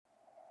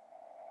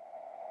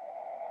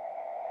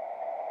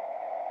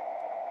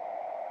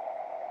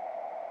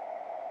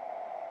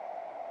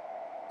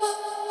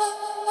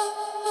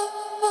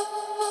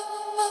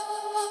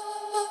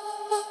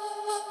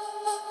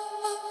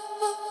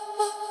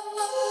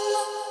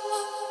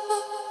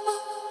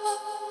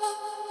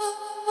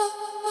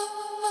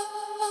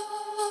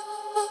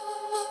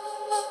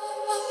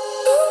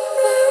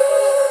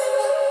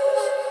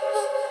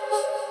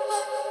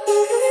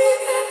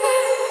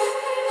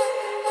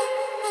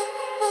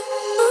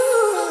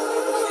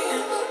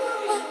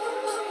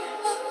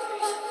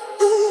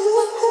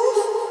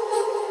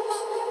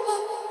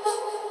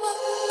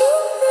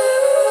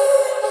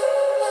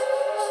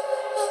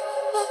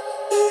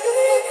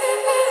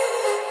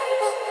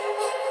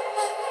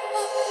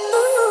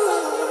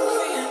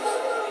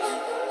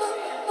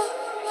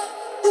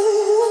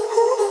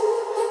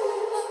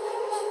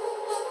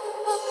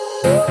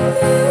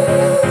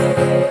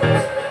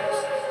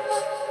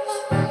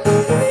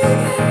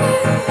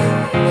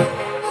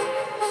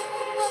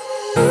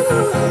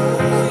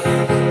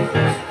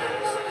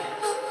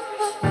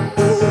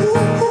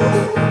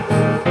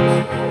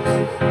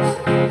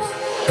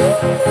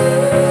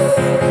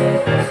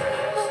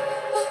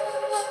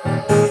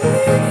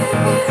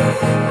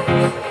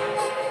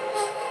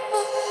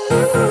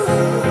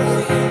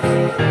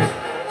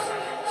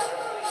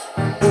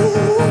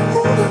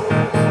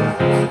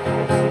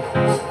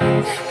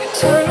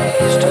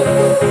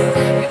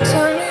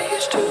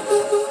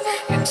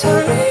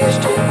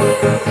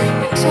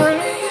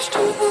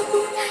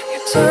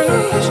Turn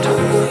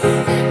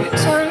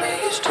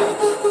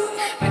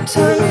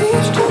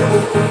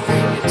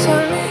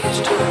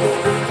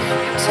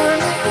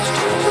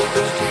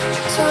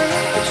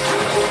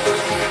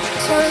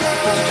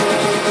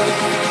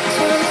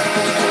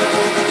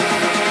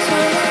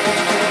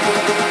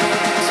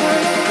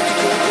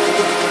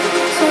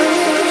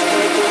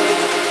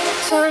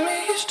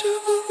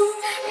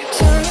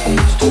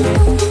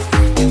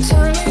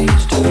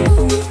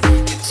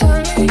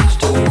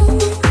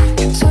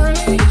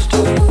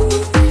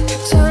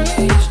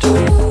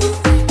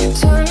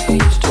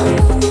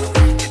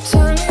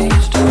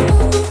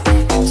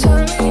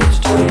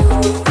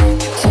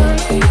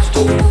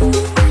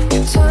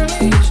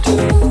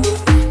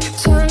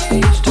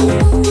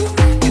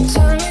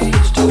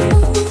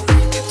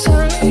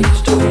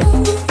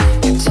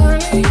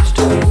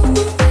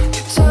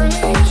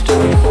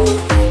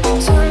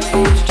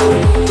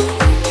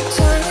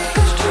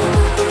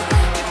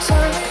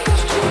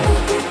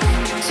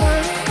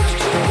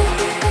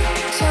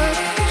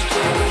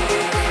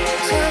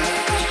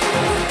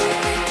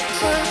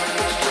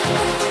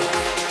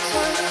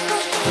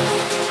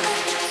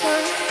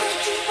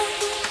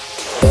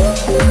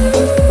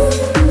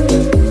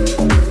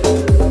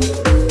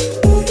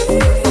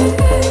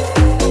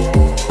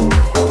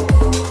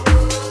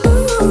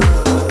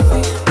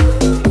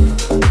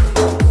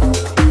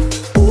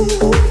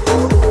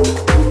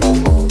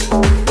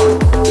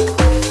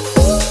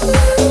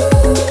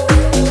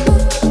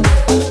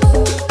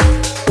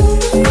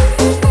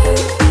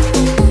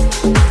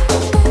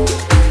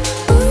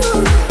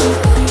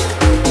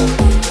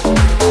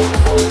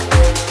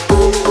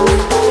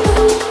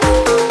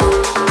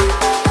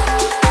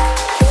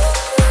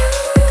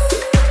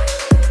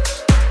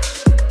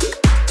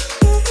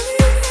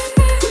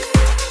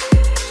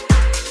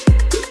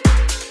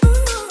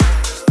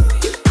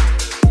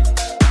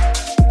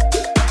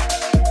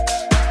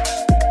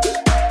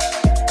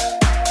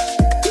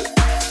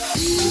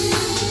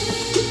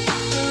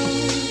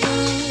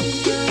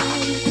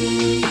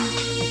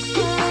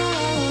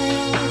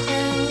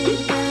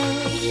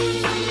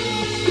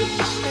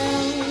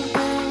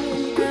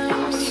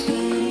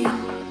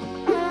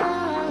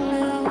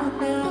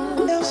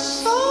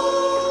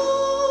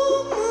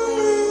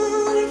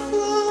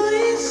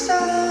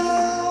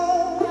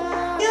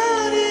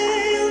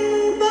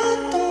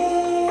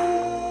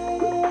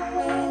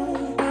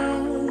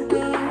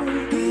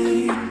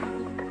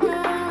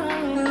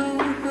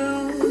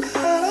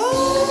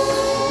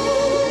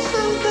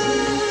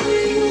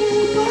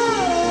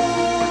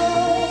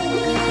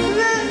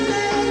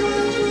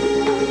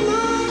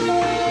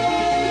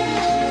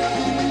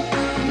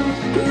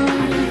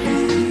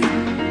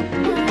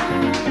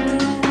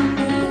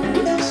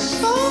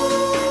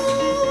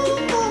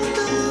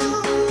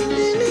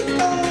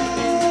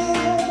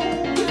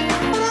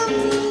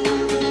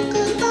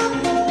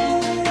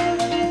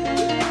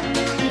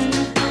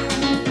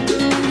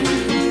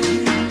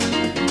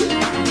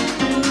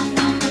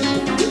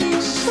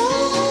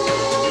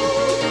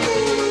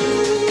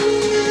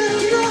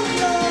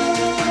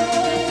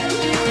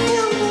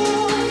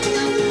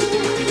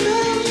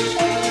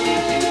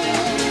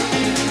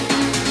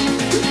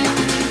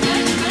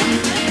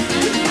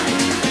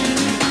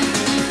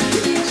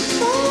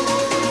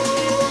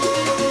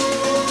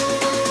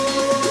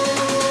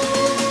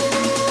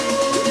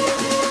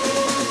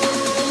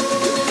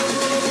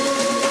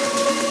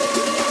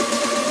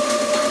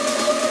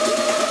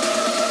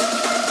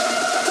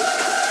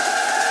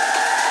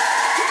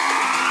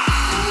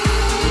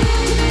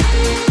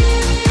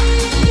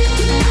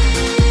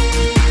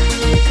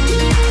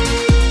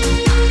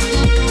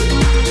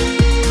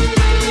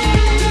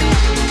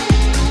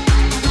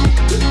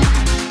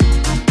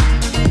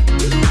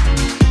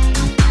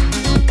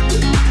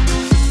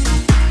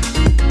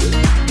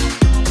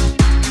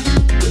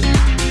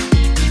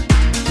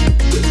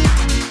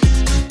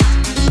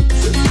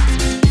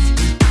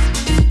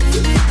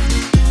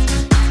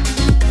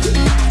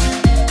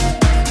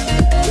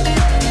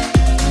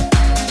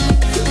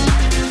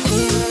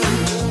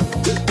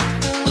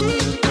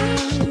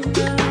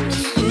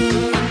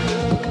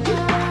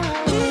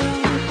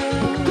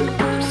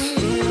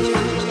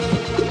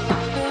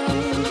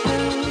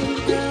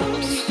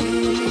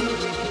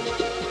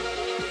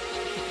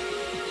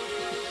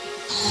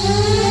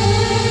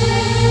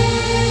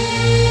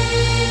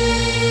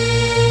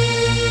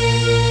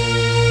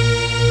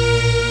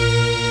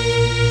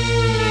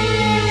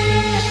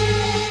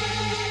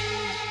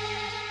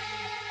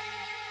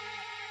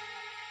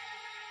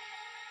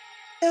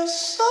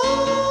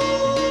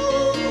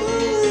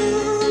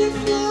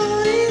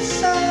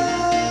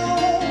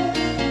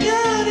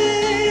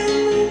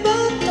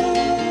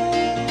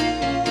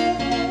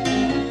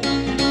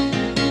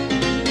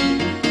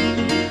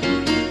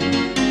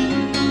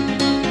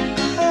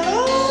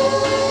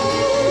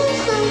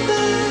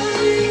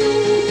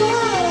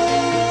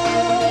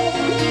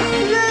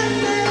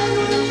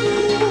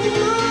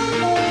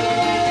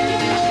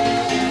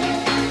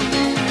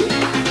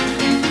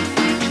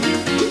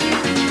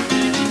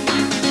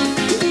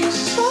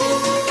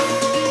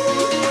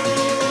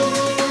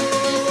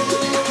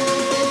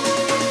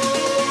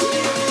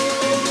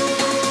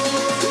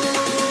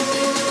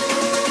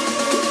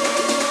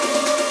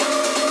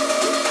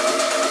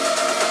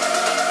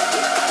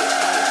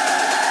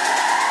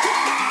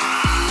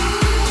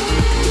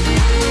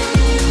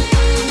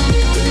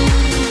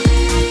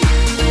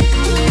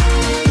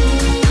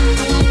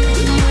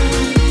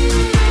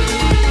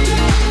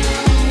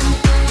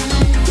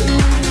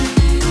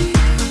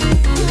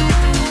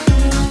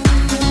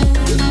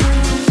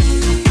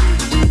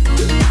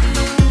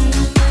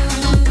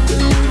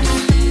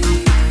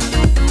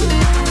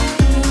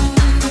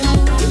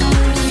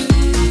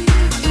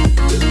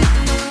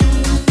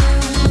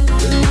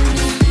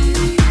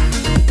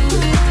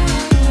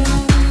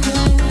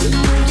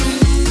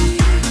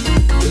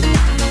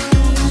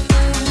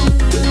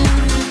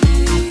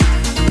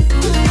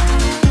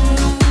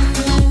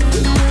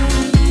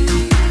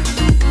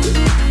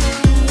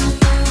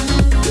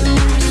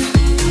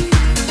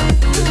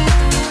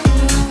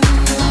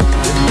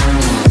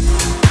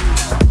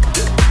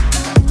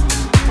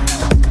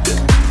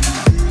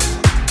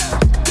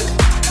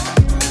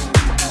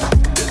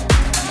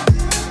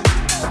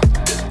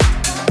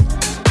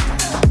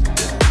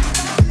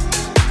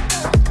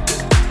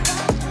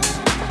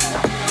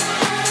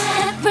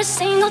Every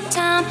single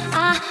time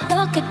I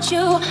look at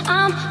you,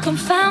 I'm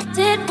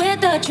confounded with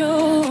the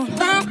truth.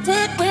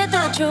 Confounded with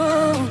the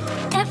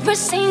truth. Every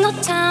single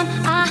time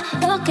I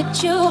look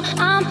at you,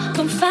 I'm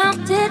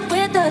confounded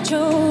with the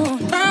truth.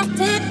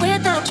 Confounded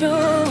with the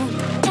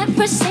truth.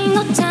 Every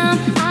single time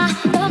I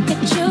look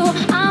at you,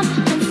 I'm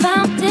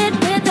confounded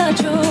with the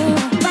truth.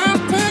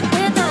 Confounded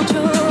with the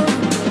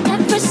truth.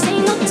 Every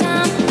single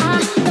time I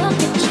look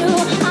at you,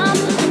 I'm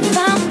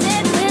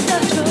confounded with the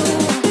truth.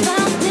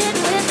 Confounded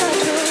with the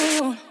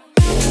truth.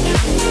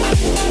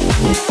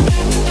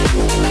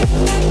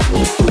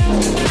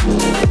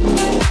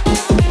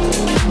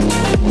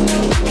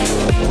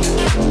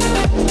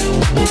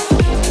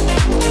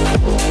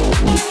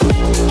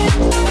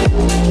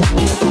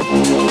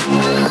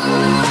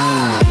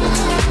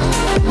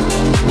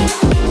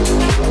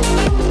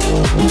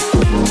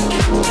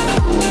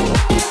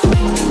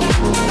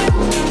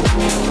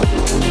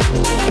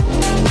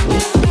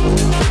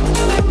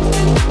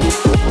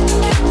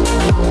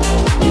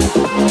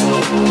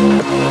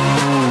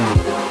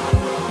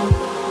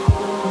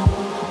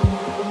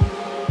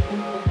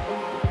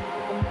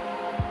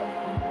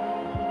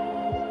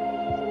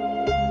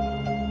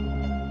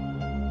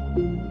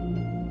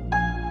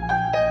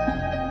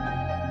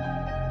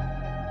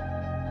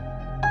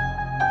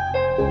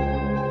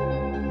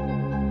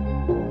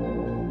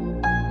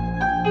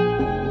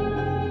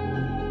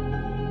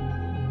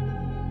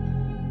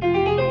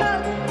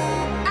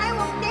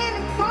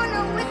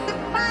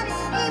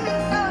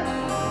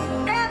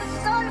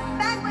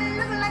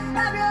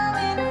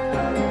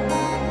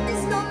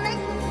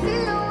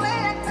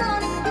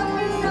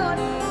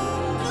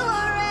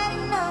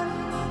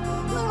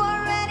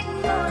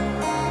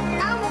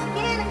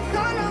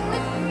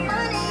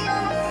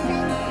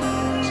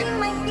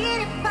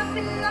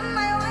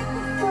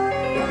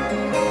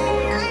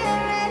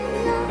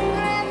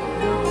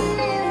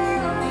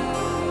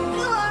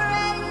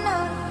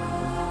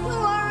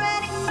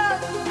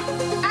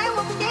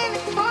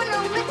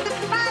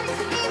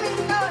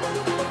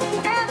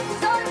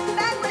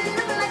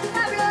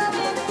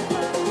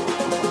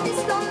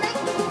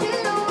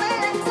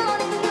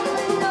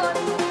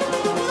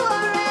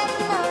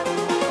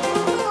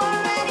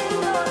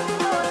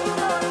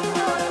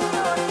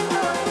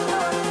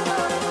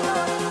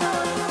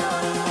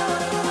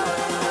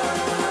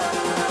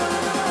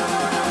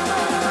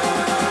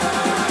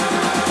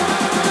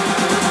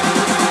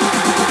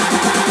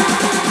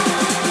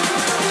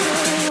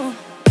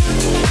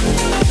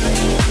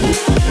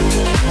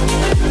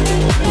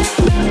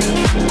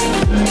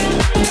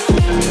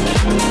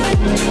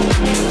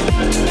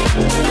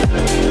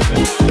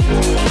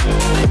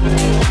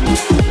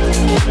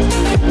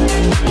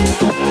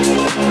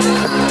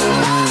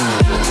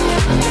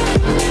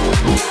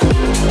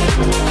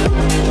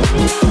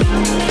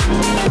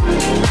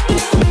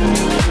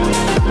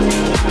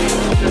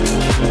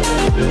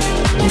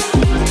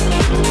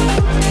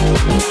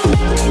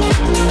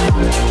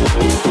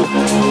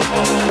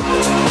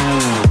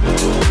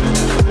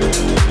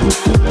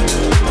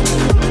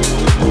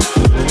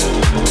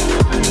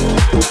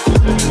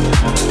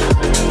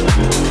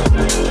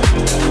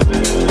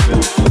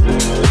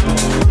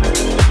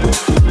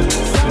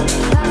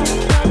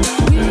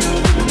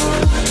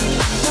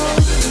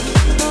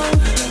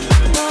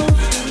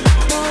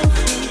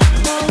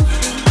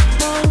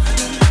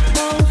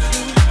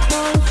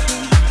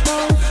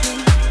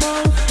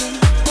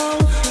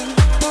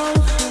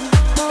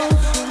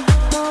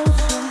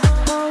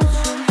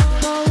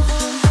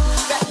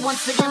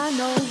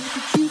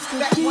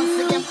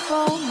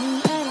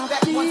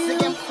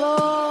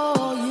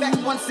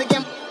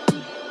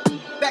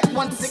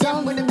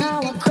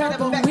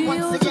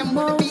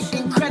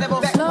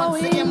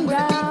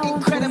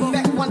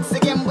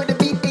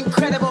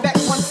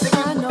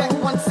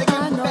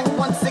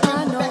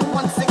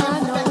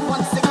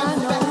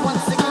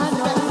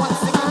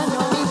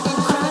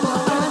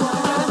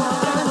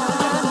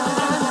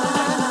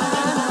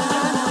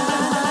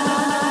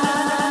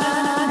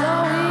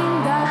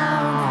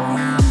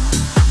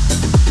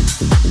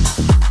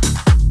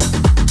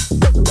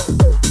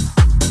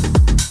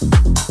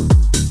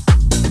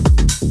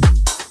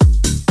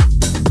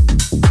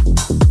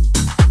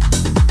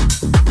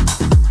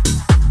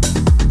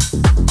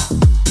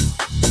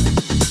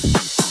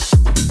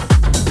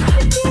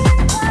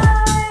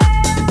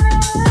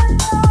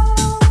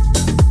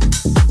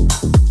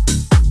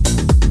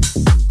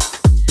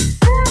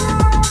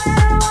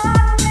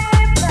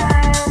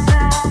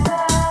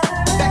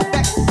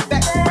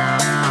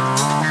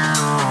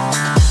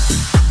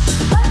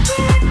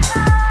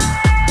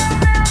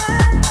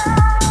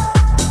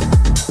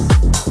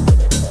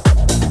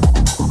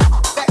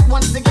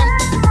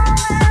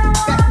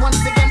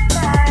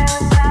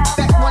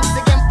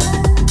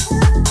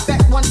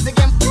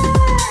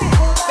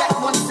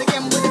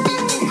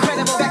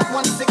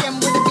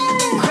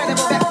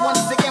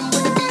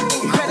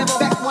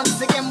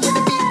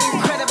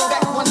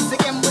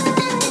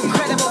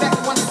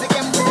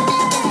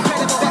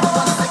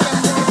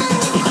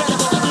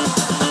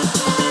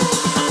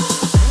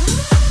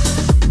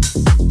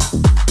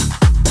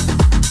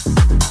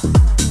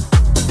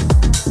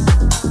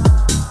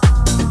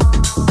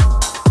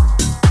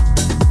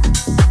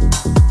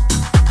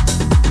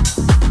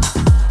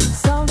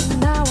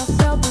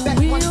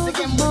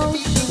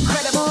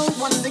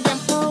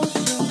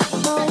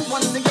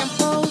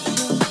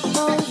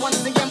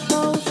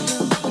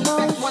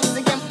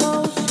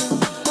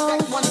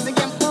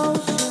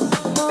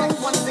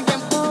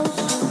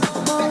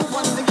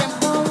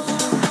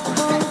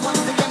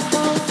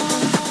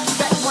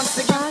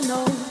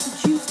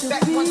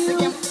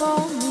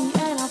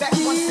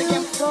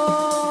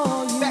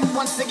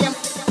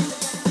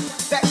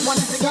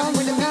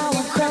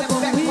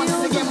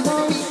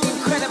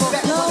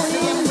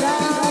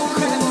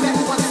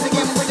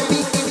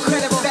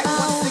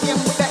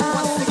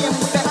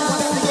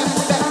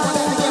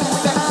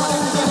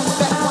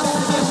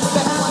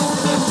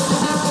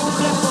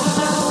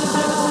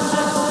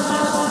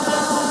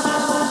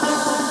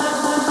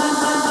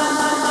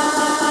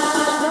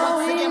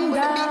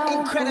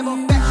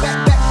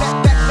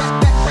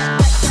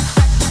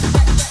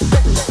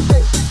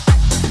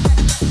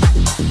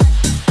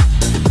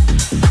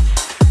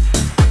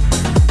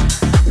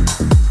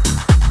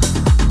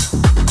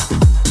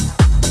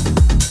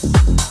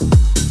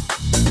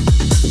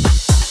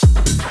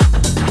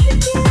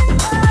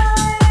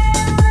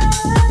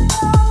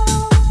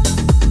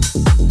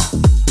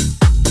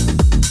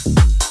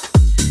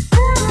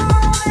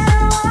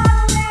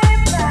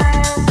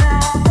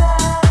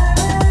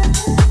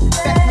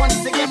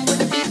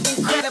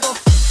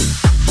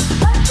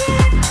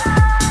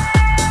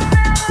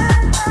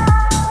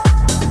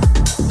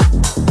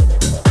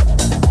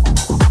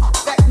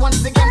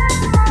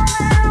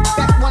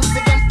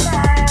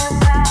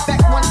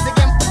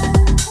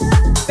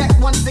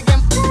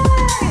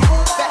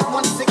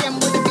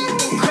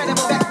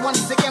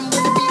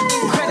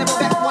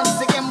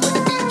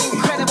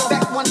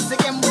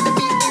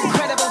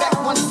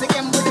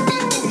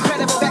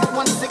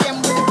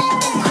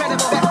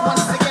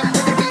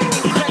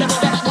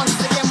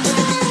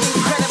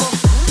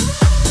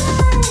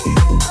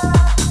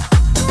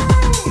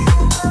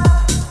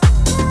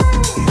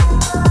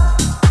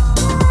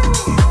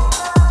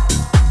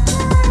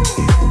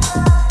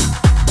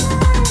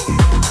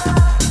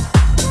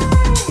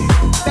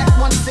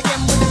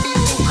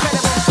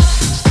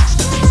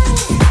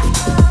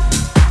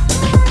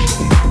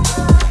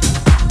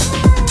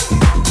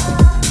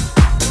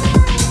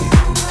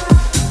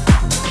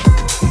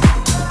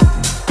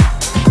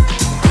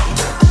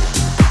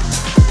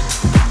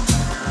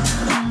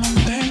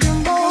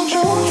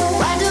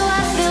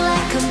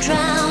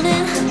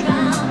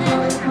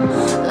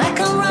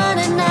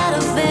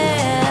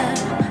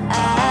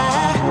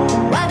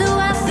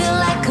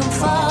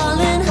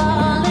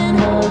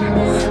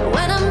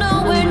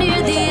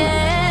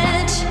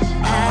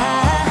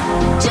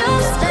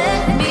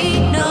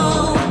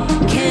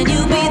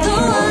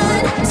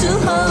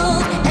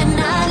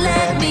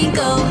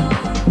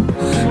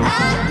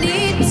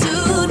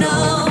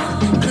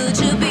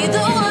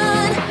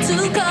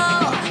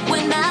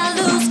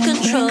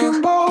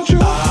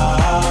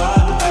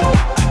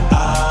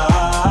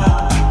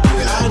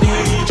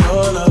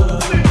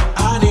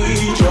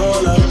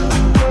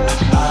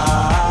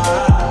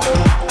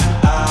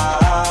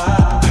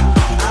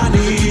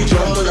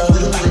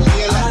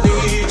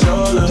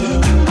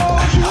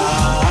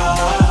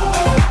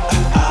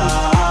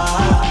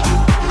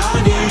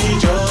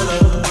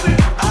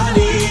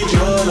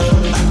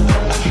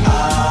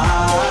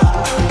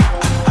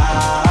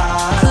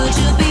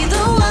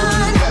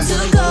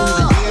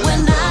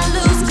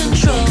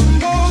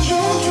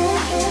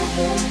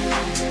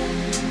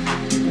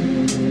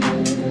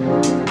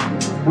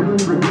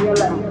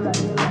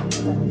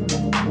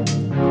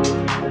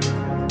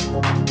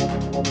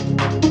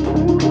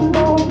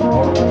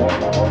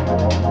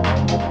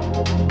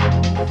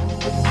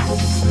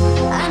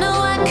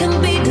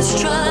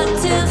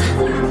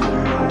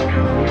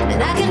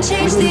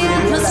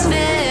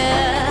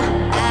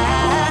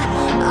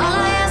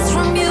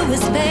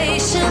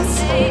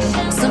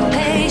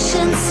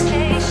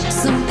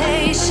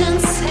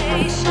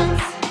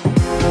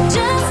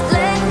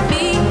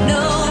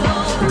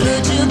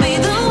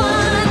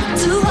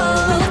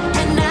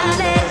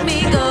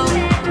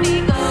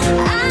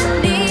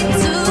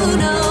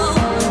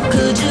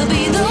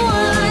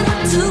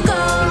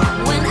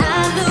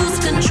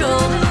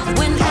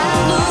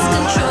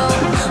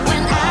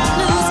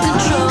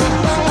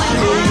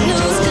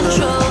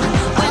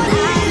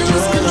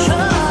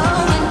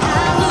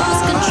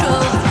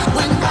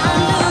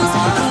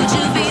 Could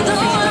you be the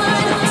one?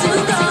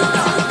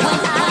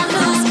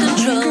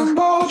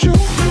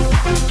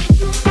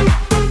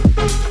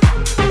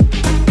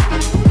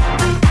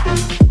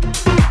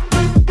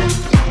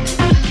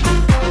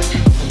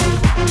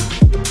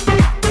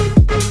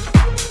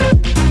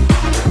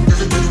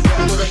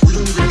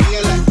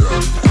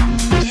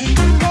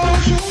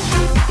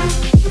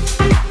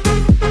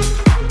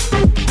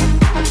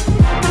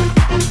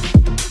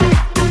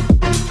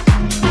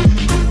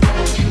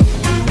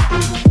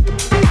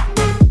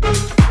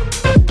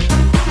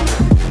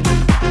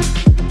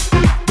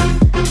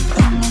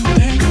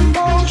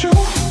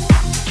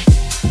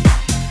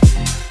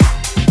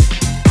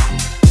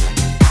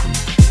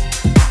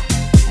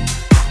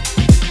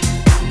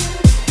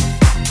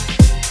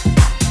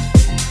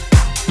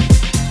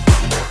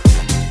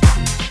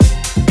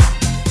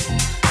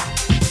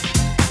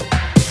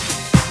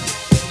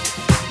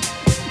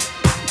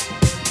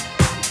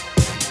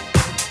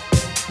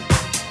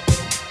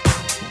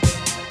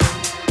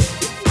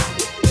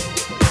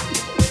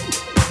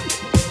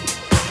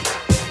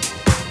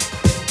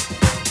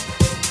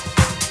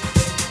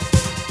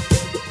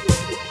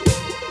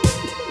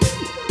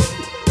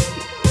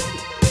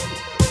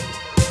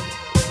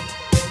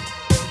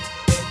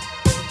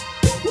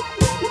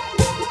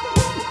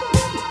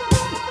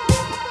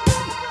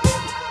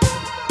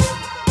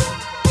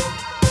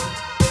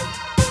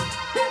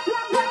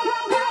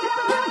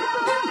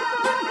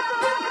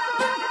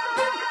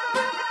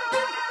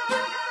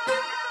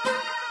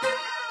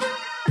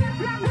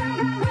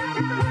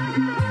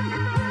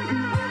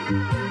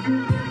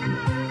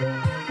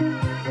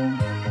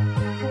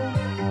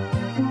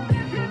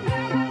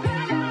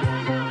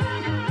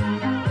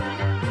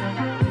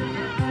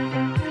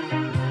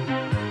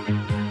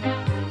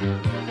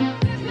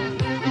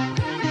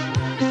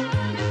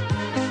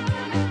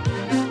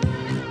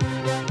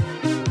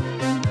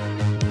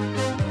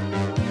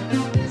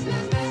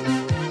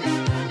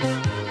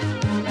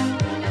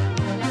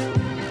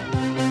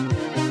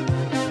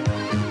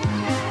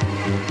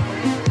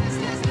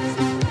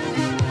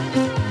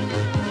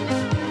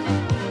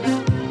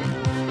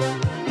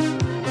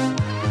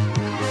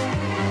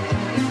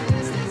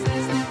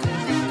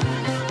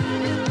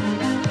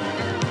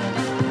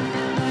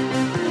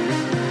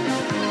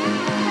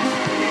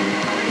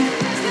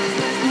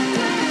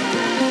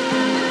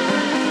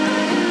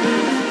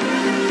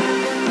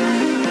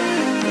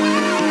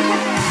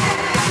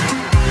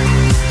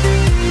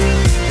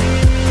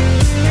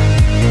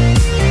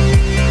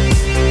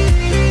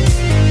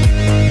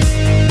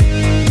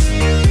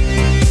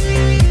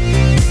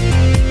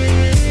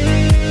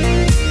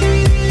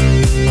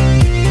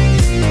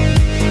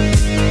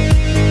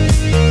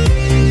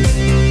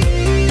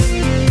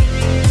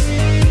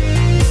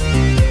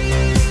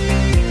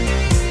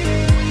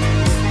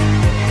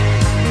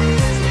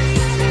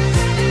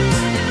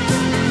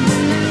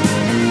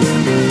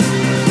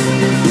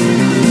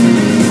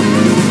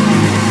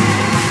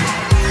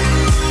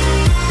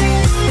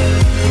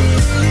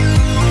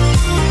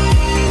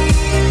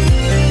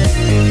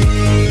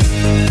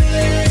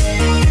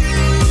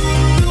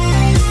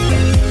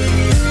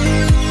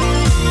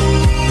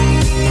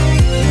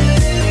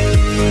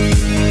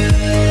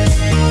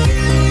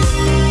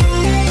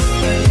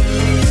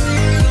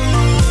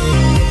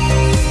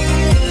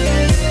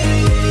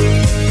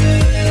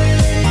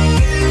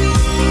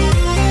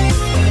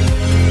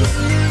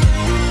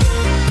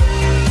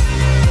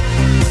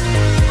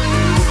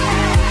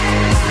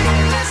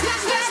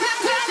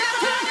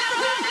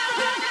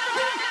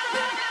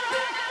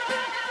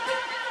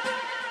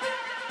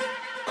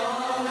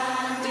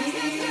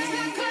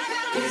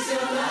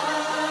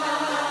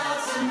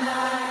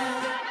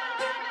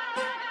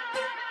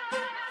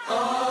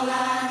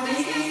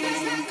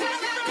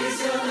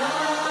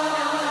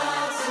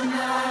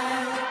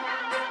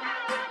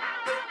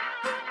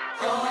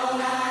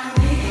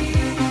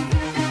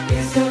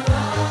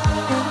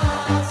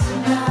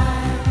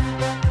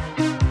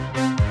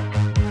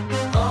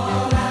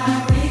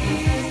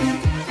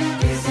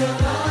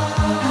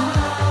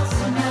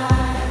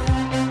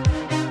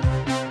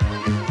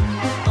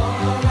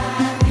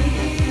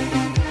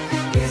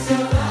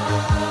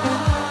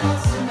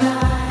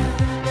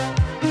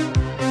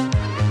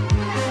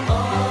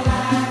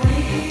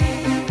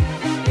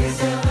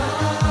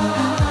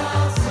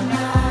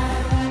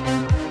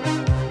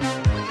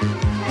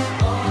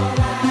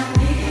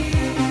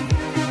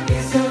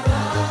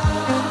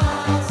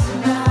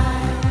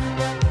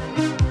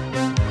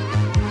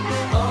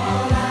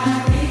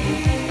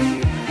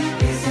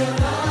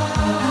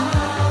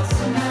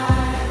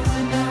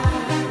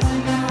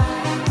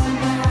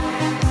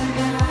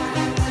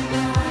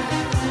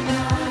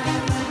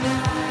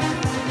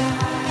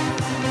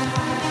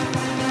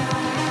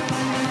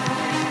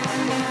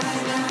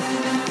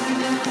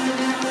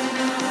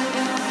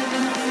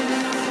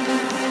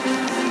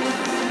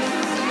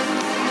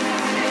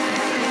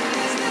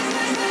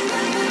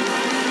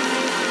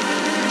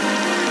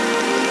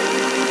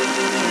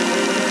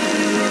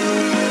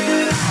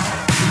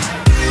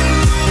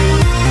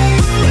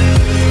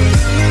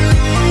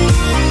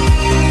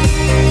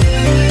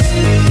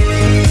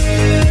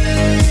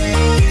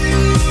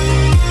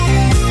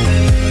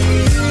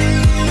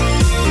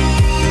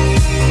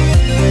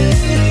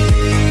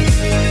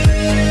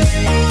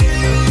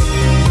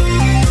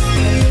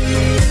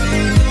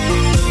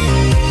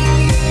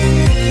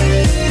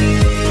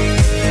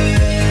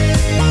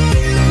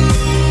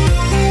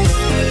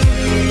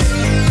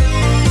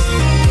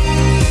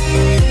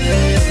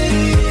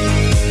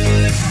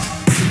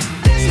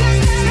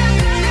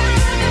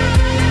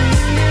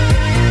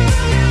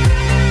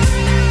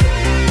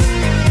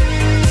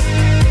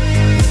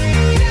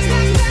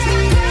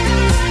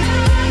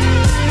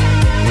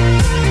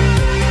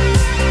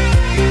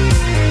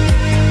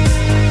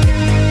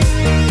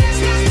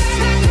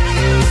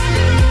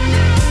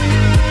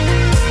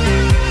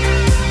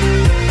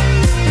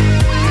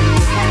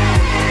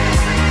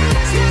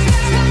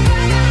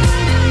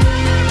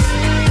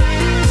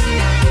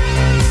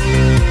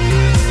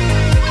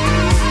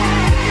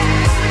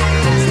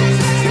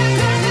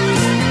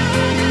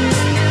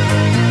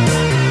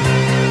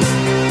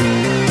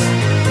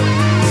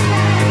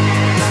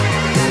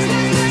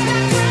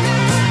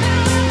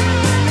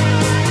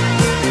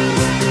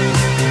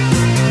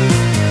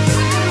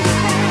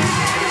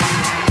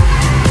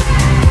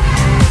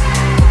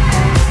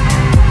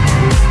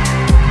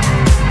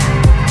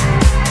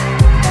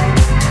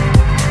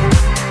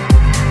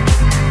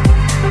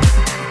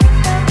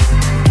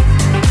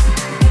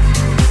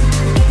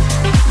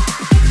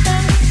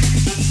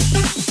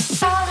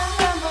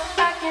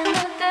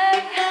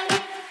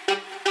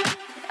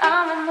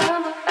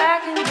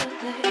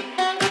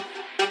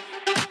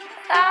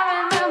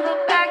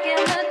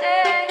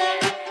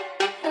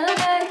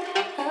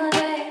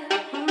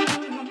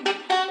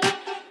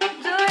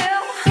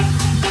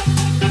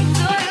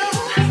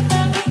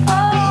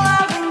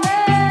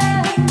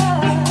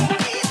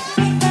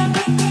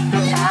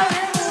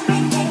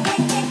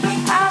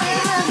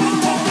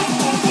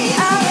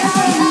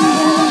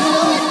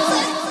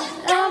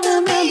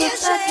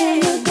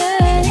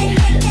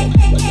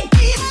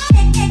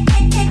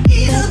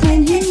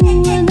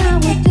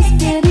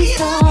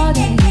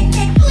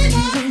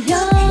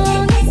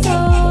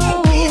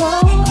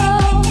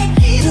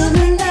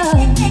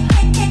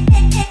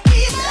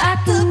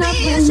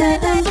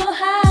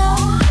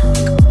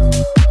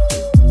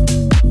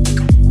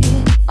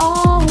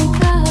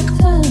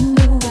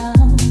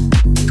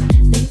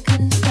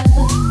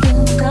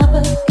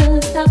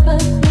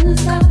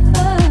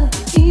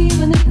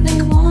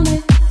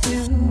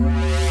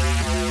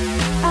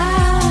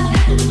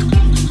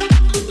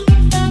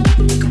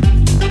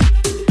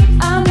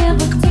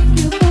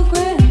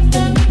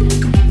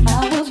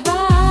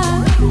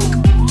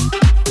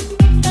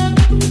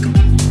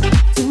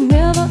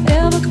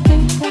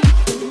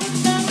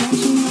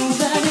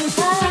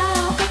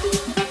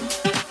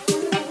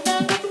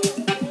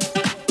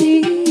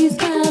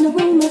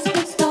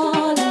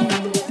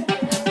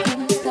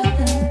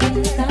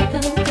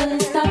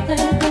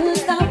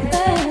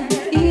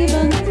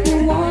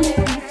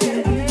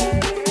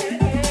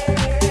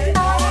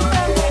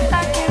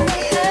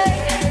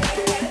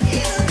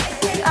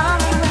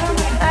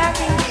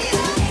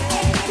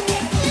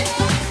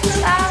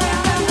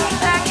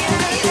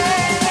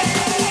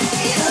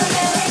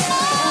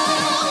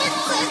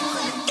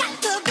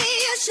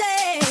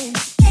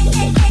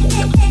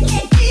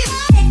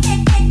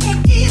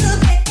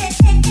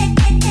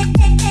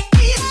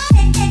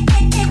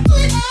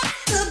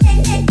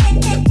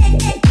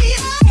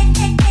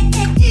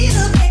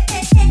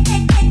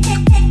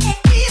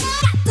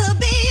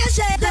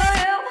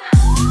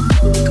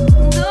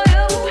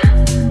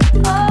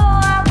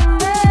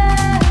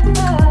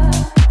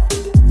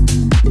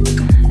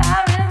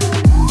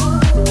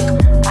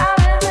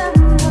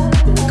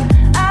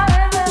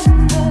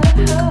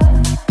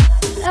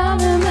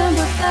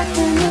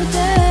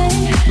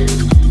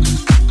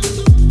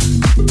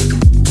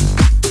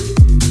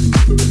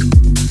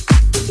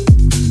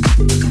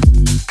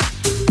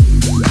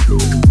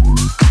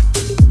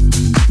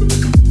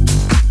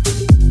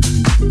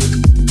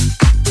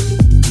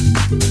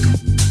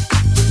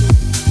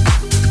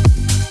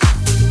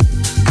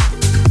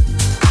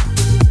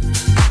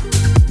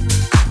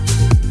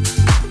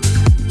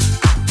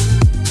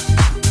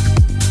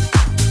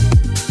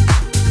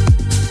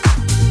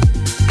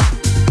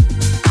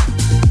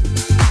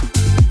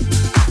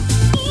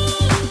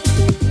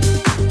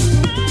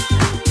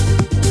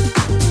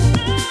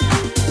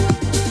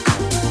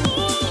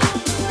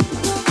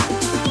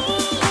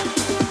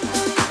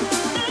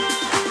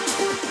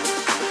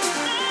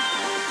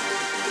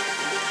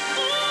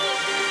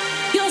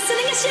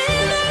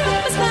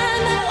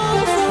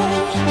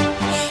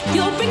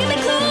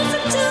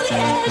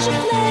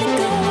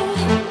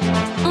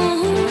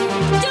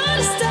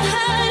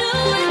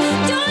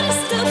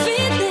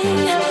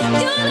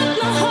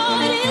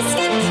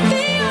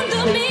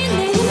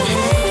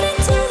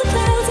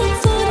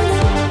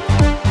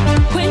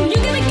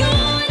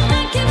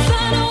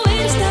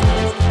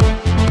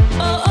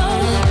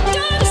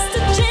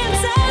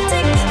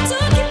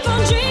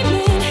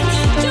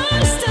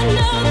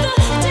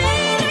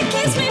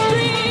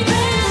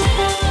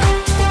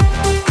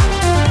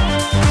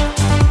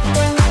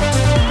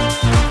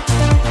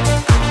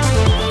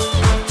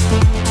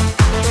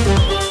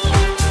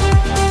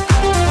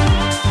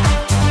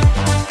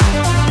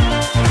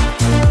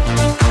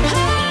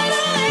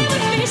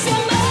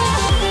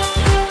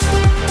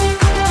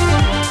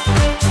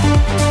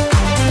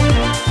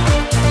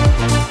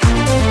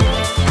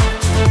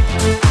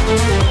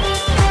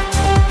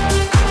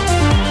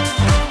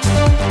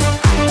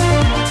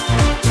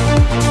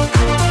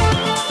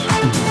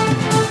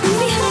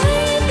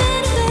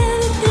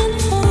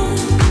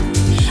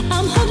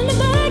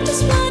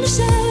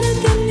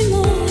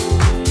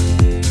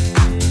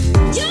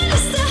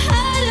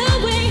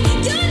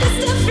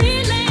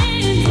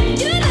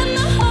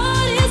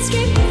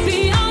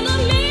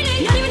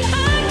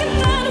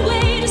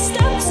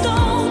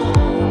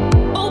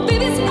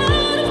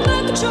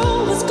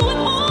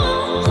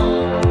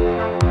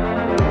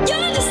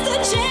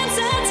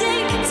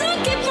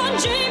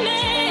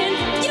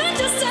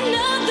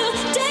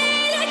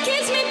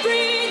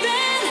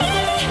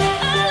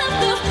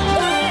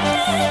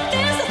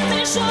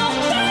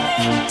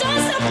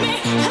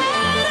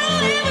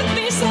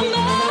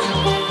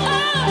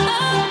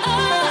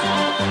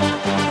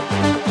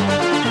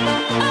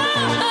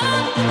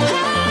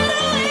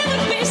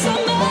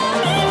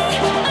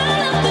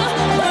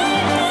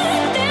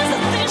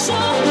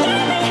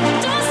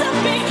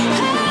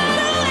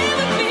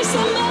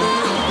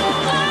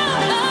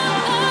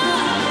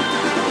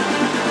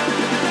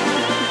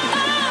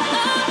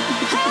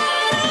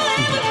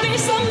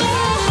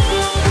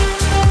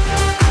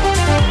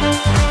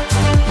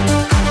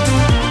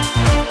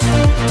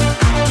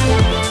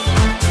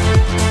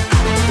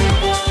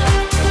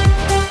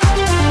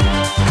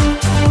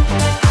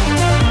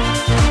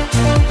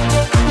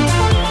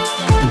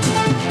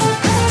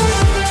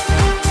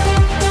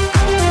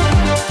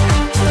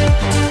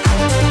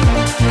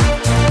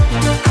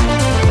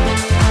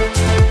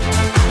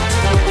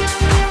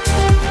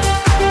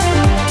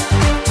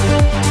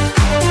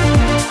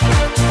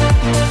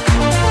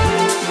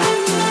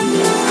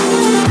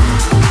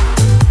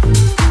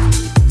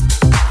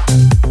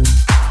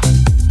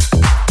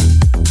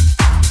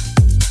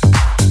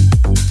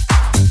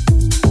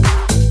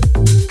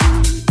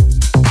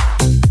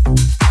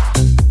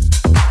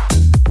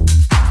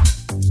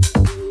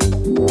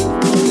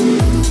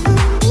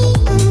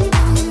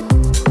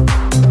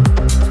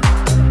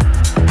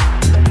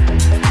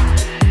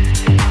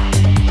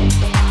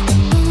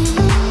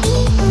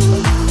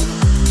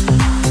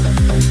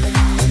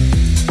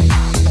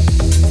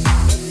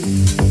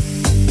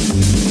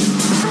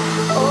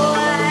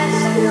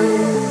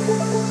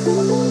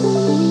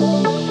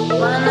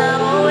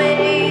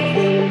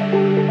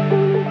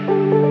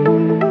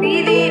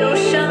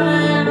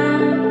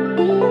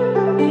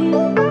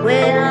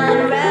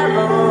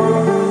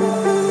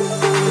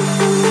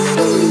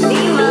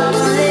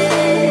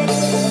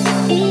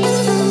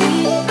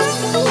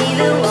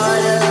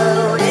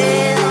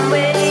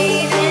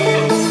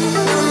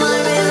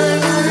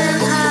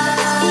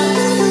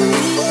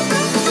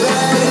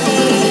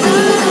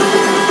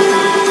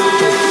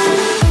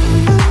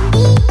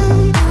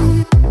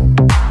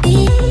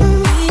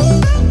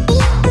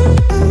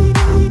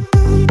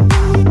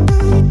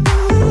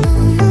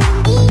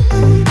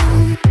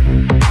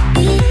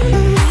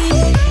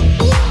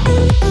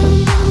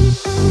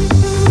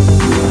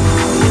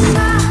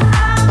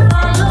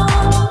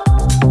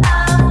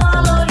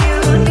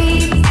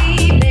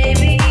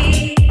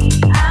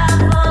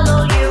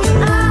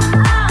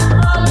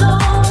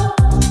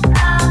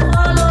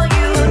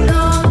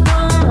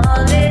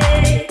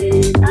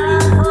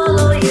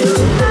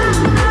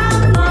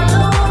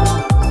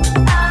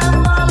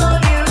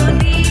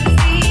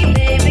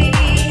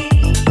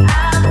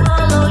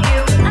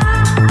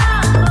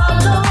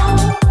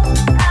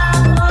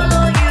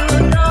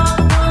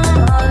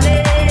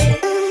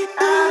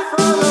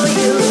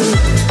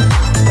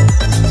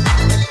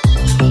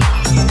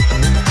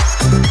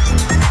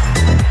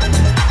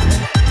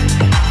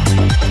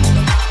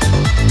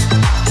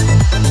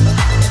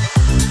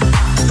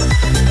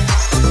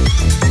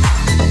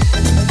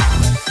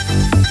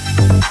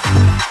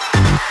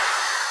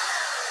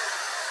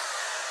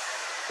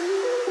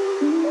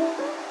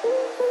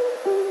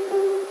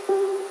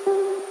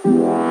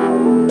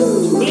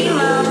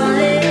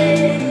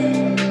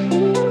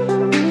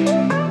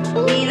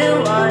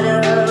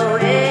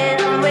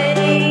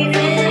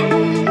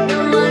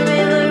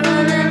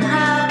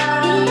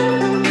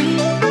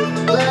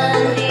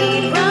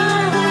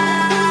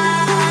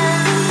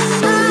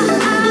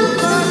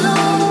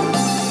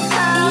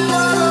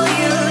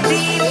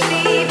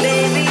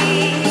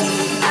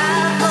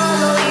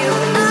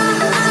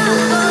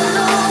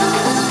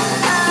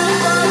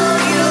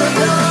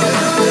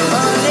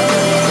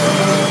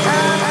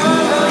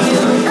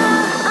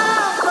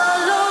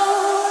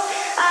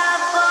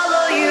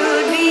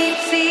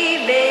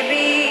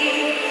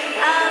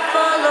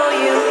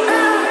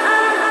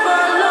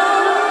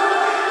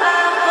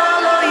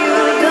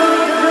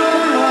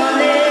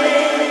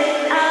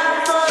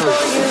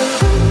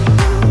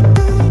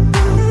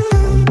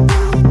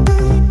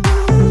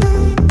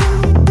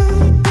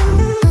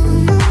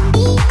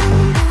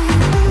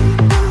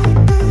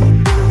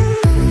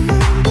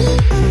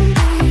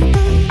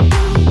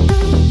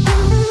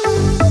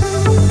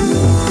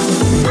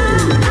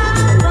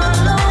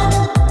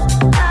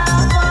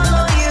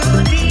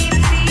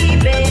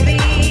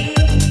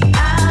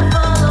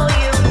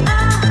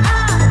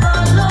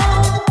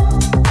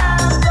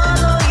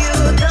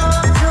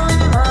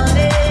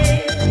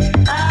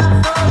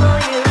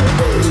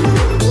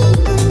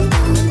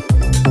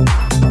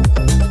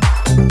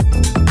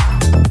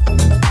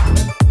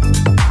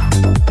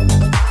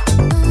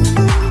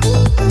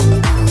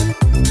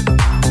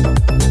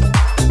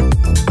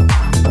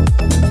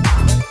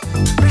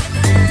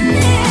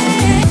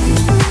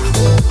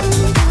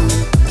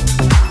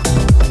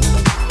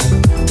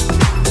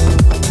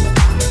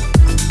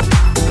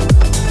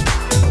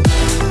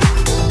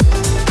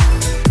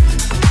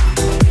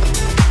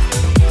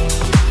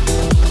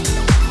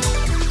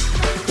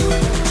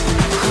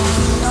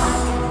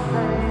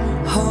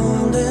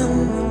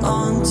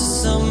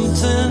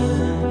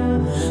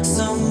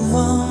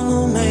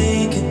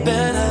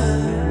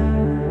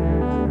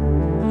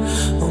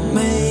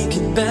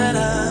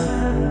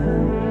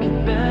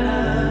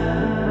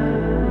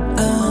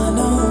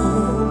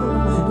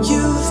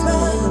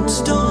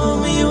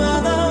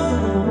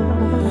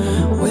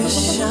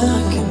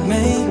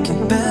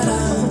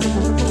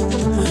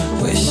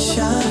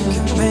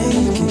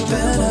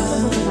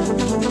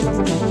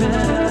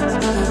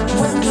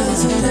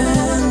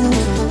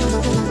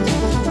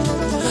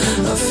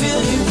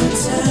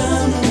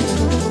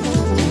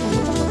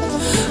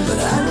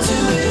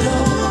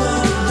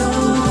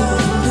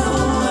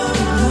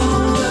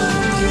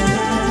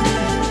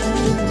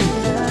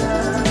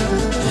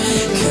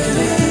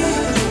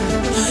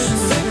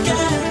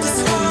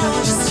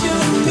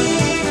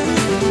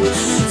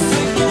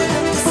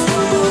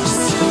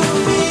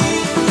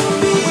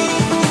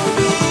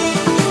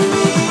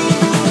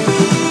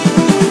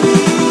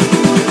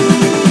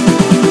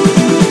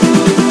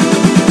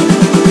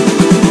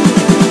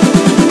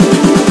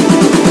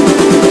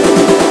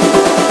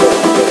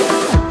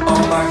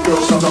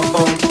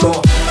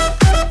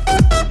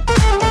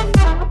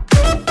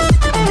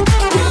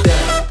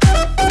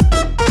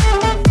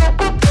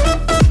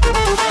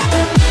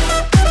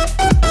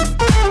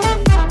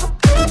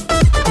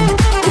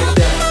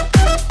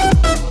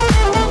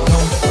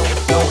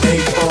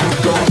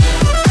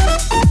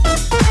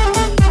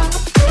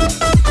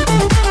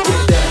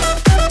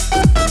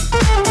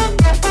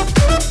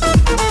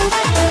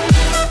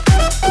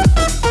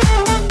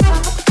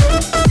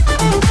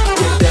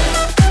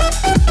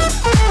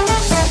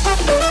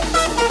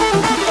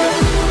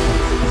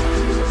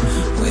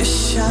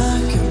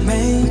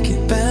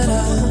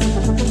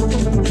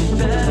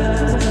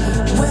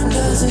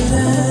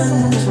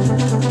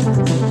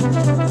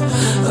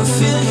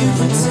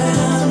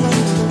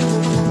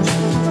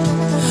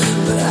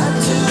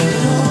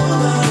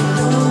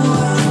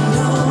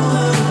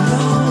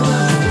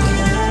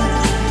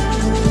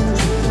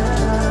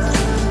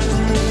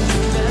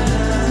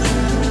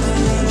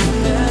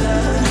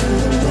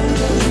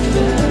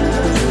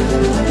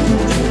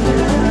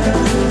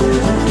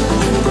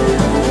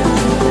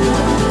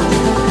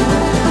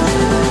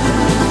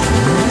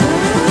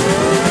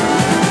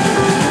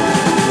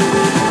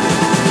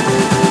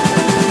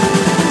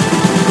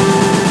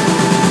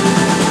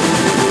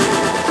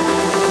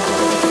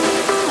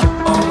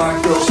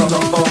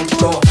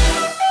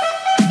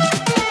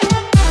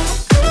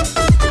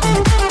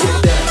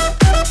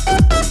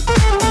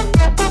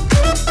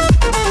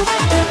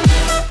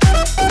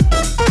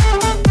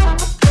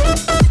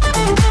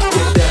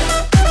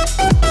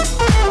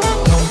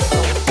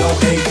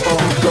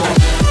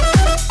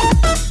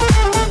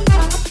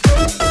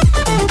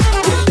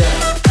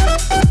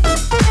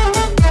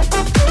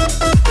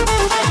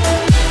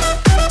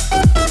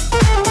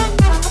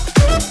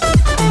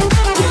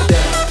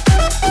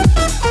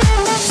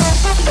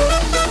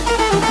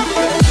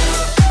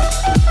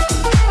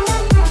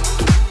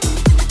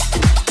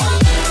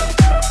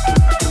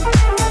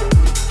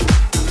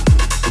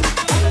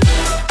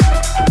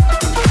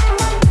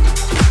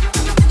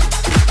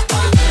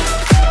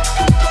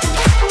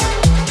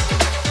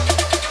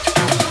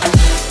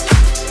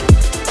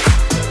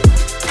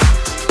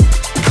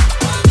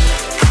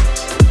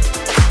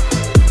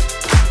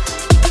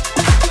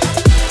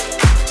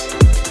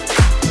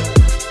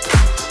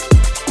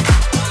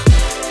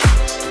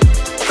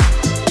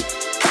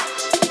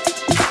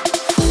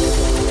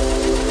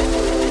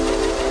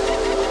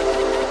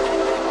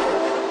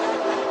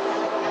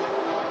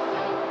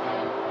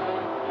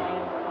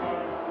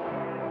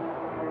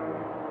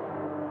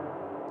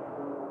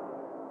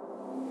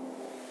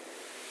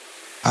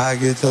 I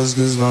get those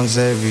goosebumps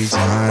every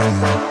time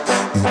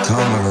you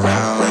come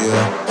around,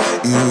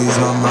 yeah. You ease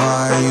my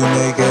mind, you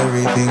make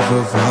everything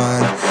feel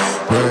fine.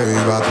 Worry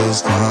about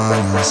those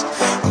comments,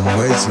 I'm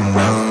way too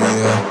numb,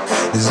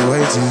 yeah. It's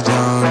way too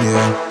dumb,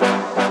 yeah.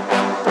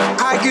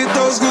 I get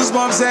those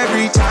goosebumps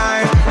every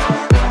time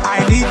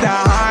I need the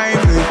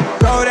Heimlich,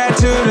 throw that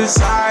to the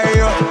side,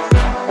 yeah.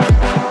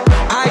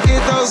 I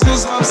get those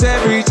goosebumps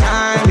every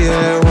time,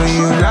 yeah. When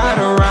you're not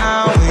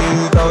around,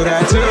 when you throw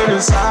that to the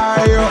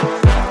side, yeah.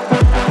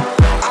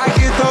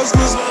 Those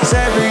goosebumps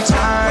every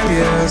time,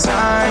 yes,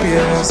 time,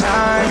 yes,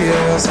 time,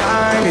 yes,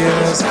 time,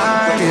 yes,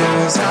 time,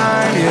 yes,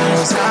 time,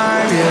 yes,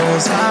 time,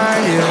 yes,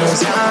 time,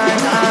 yes, time,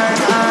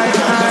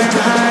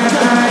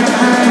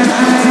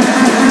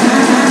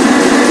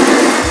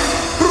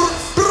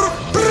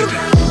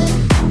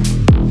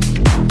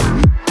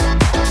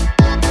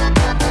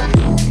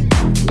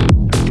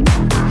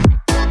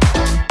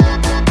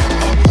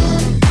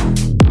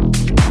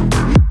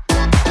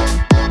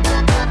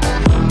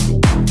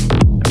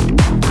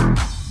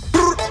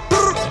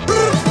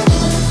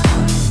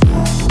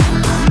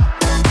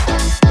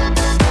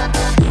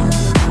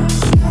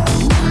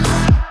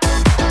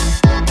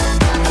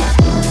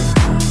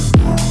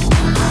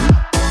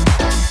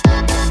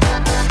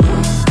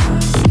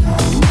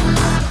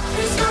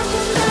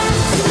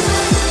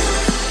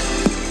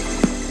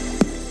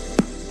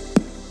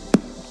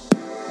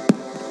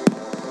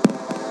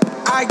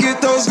 I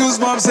get those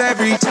goosebumps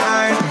every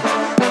time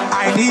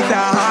I need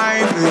the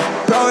Heimlich,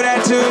 throw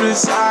that to the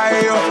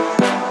side,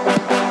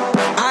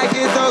 I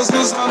get those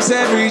goosebumps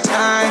every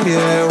time,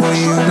 yeah. When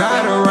you're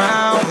not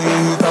around,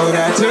 when you throw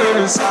that to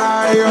the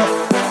side,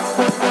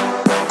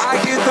 I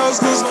get those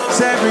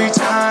goosebumps every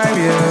time,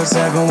 yeah.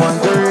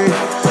 713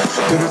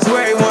 to the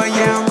 281,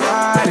 yeah, I'm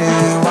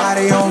riding. Why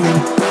they on me?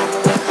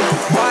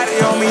 Why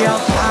they on me?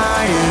 I'm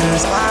flying,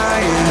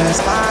 flying,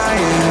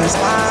 flying,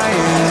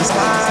 flying,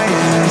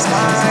 flying,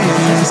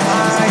 flying,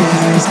 flying,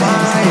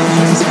 flying,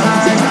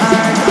 flying,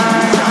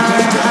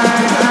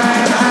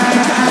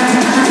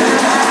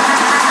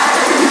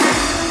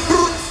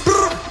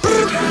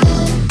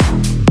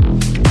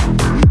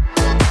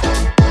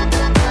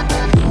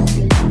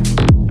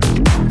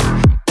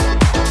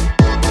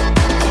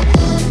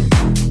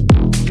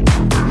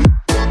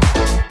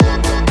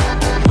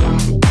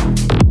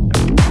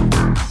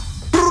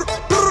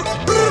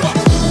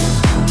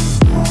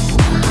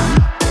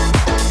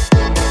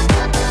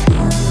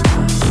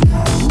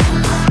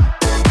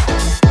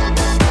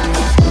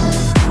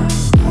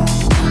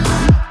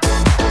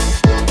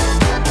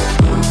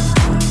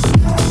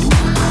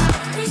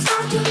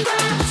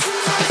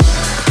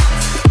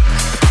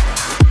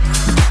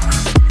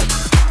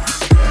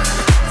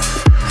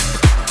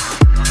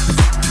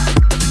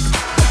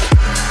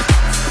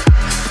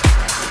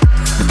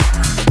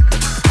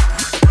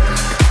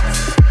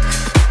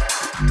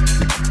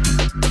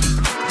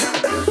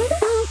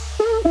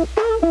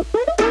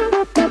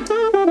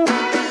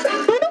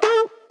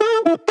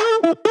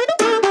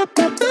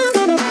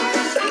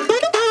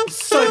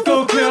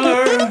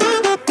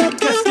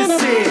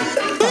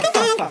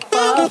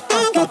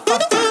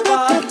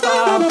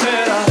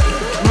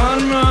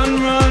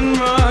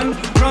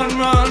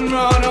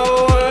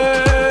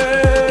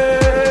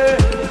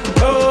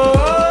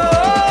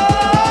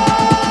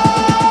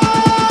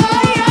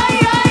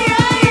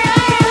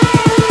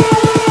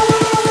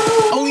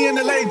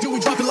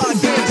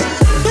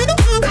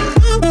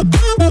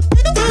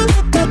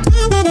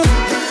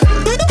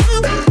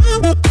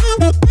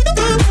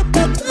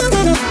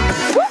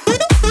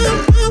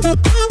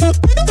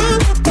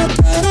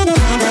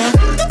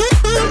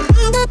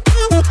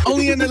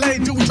 in the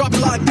lane, do we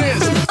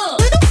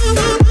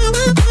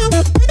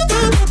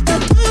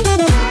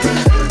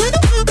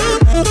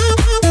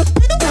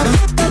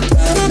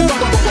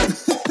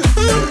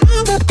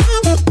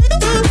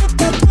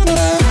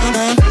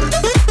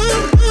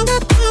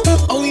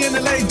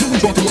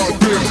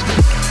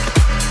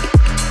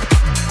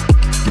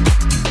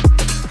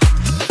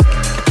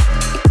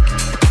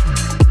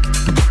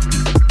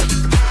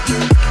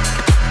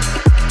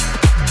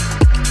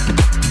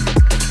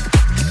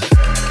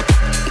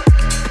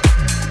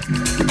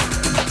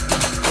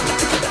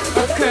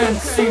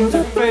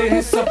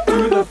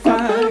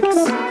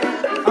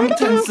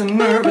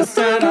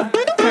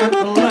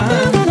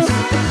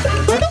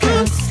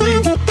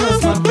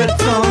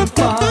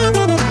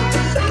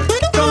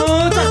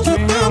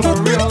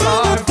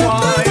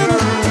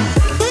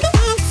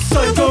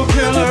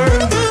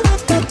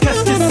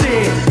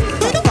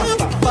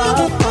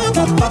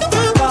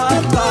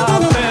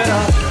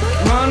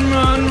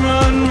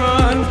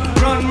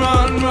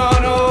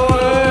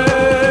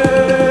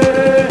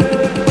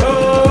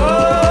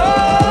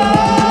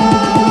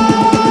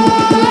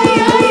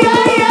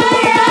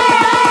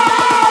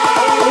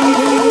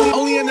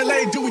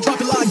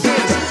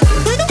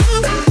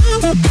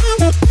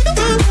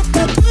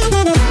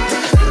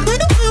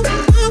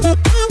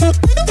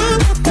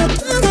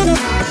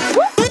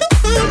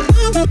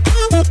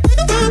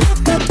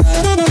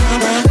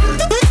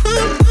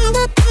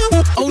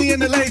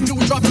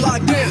drop it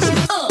like this?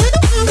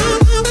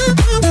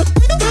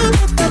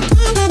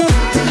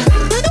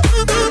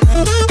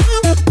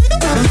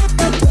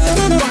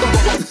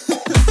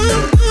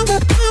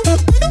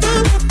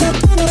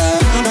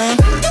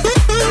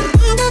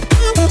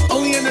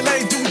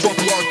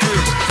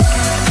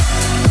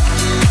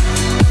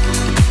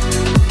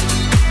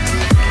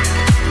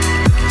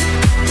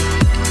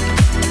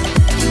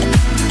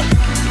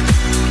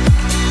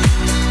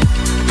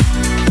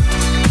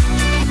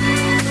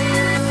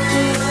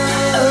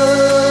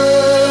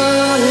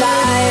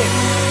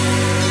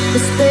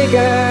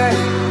 bigger.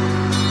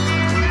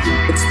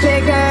 It's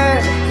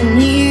bigger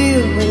than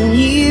you, and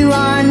you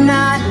are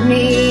not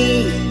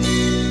me.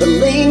 The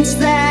links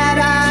that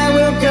I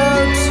will go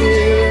to,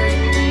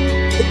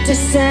 the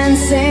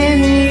distance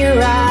in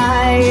your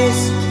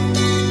eyes.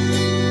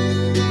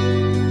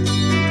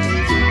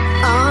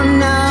 Oh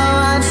no,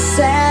 I've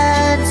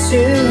said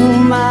too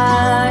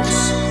much.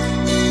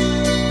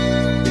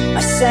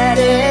 I set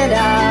it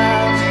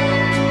up.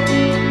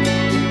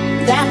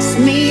 That's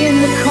me in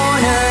the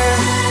corner.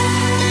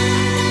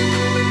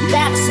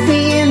 That's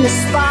me in the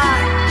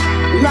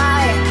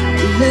spotlight,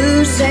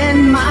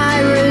 losing my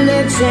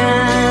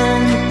religion,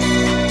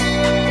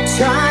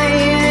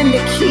 trying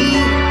to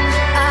keep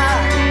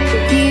up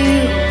with you,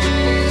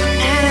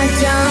 and I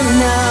don't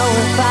know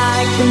if I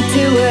can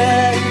do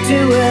it,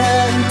 do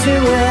it, do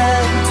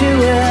it, do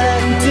it,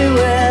 do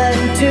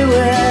it, do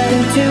it,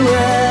 do it, do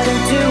it,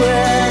 do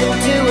it,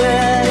 do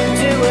it,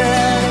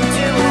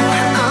 do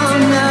it. Oh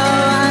no,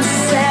 I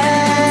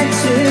said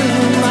too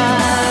much.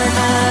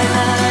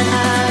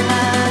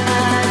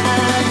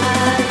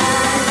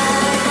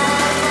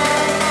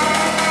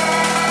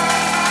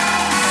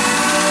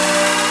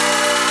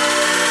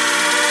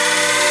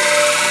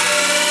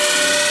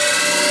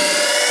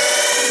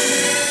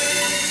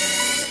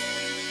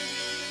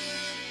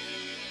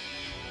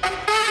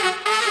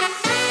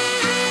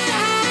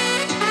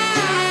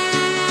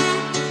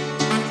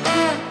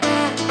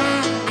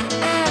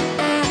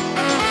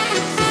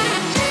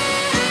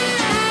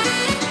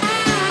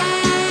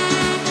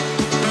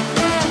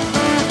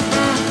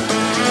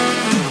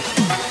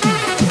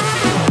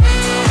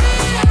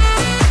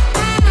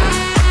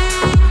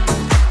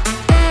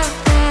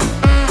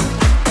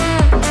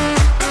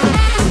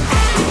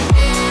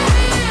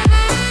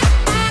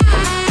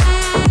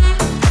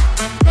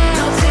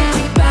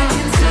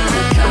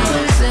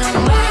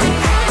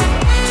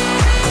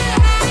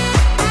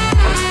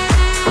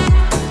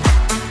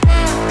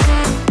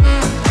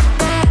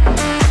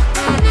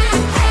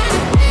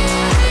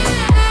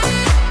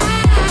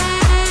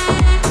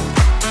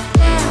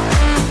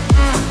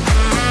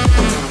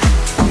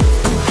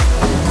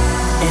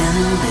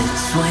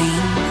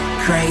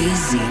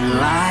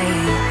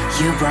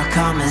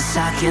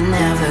 I can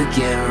never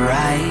get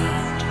right.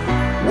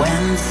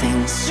 When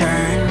things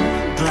turn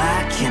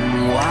black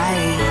and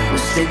white,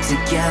 we'll stick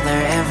together,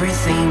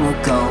 everything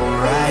will go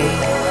right.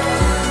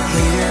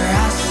 Here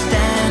I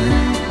stand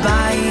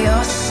by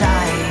your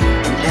side,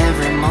 and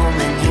every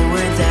moment you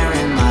were there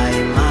in my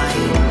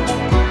mind.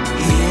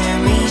 Hear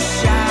me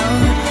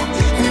shout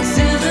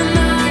into the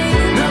night.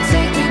 Now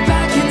take me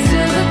back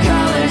into the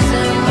colors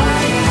and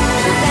light.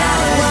 That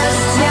was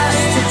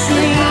just a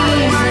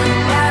dream.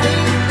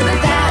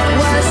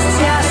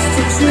 Just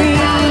a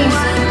dream.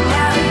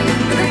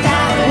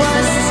 That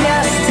was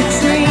just a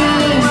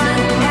dream.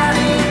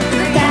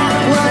 That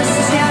was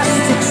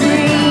just a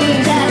dream.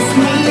 That's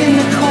me in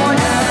the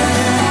corner.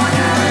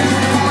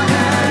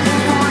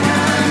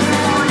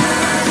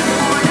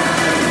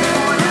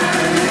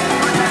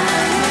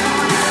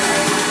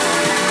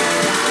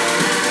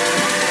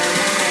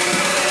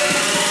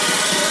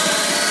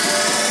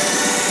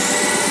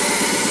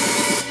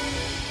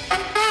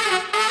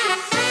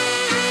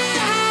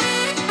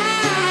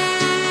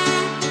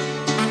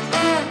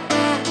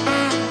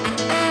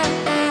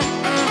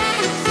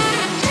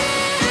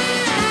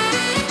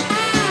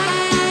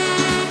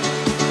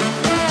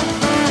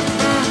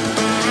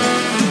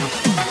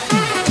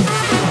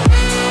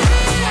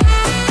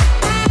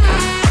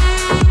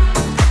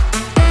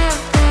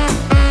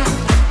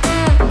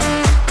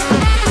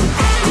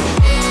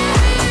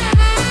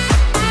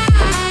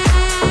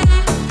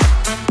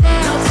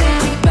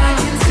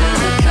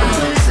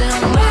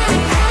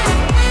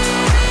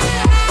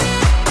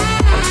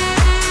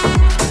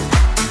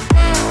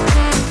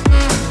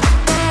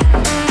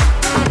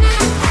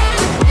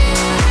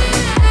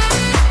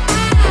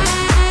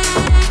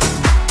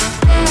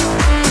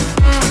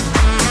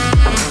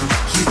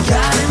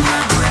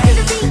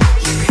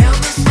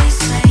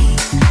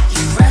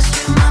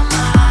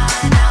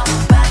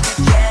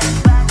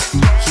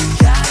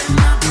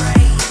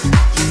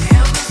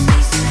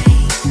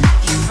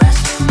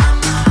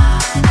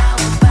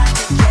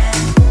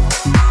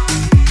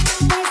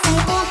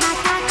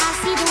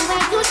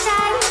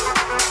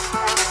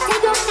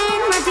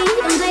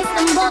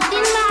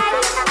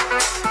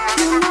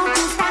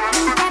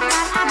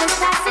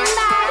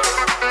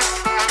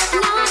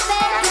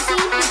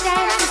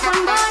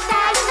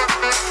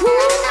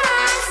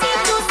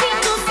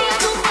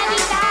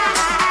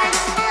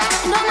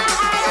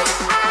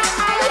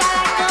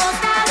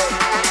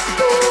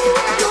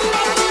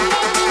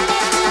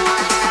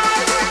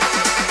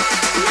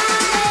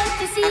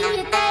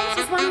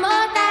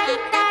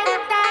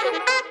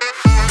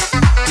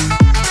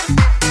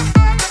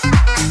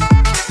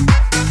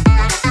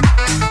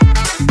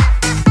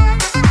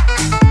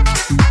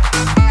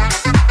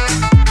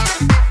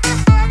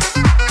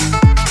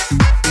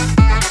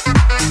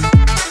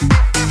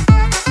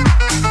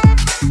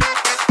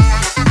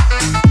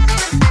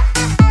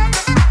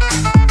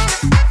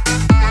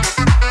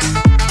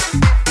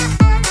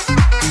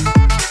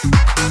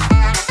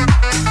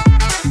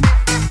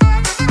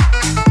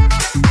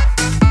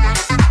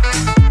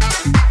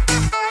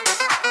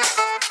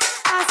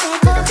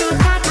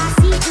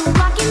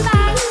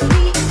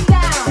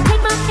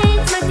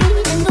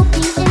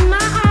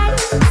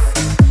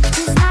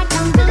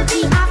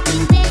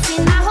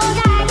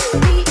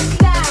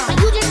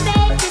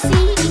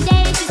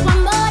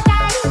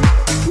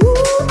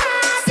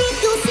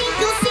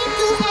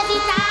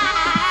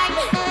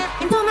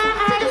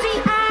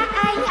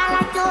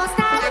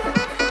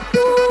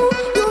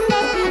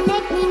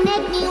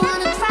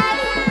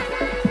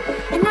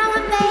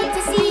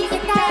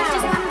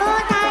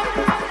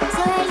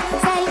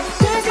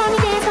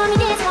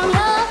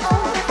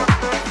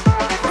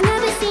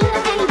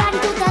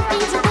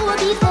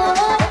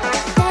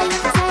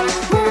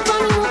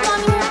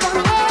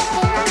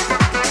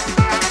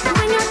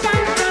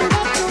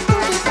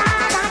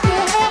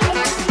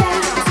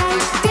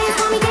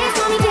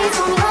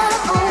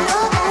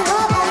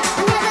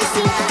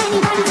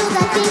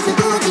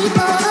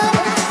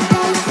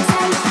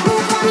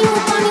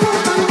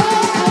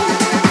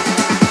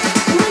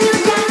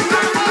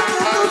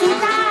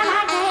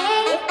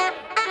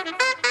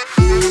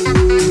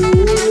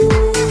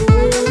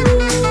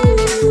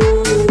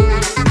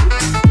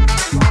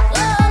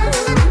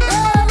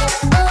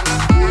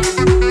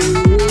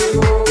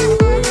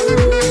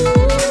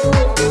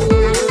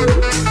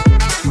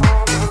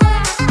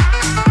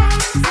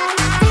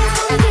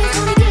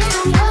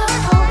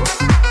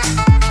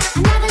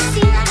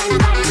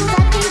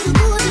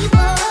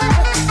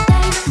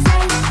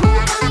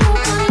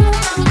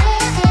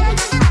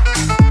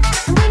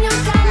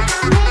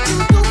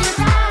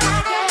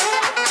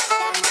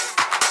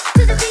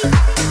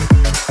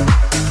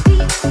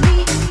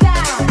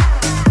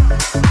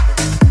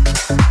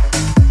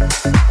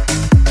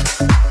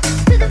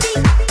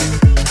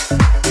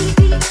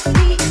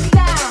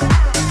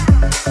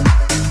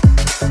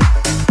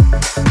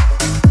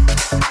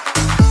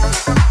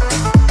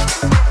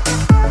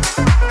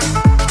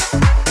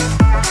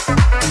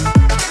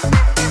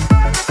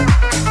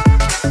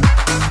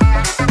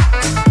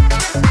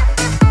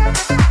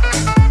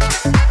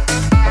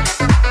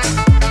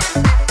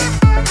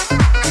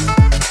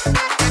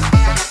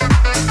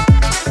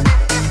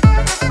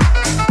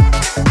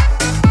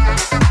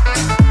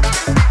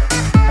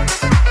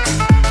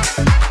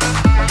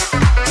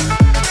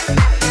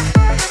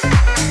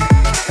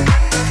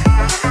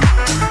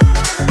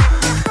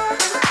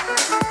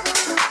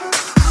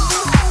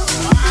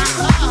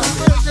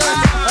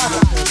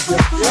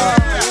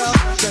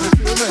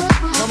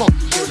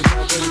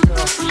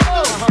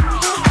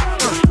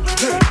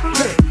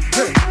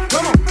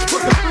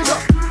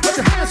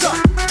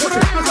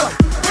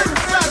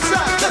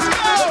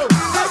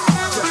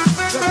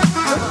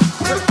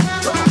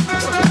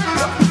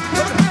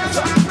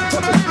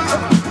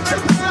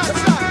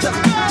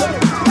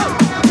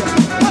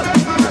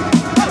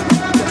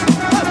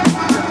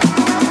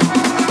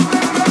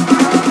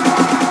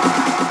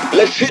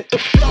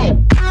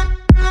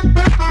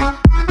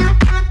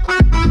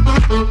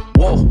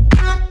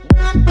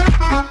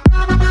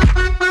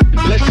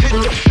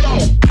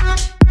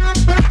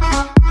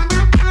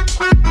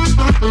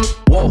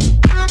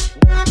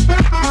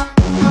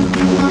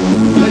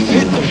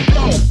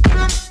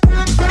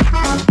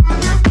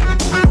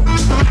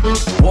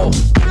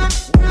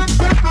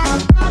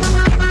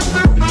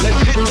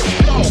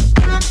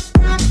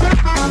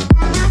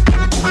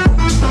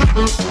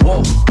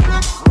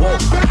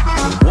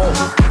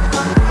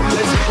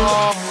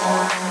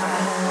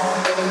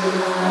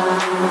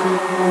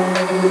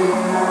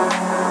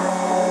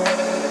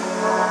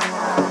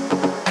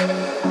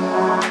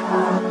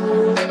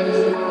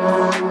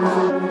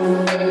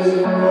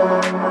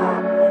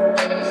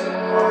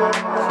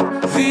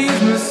 These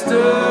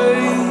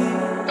mistakes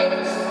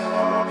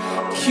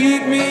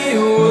keep me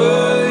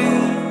away.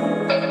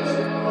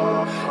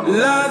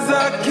 Lies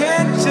I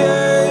can't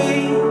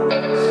change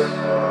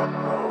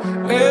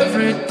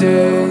every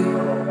day.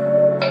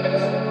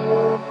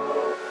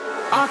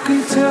 I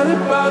can tell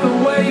it by the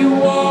way you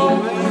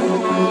walk.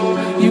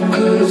 You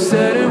could have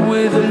said it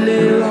with a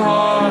little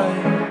heart.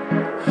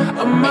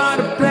 I'm out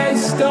of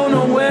place, don't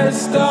know where to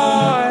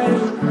start.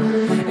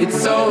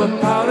 It's all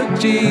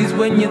apologies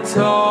when you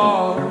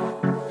talk.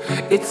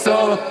 It's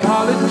all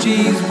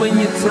apologies when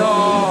you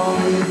talk.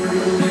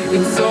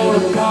 It's all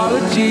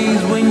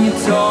apologies when you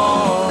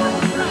talk.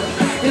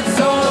 It's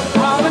all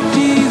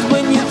apologies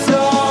when you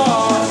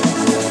talk.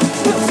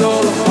 It's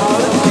all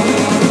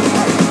apologies.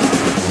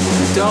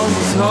 Don't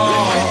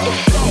talk.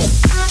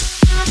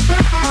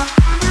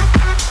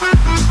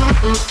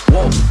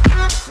 Whoa.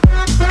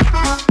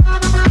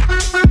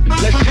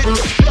 Let's hit the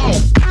floor.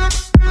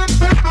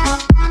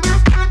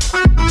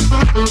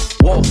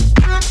 Whoa.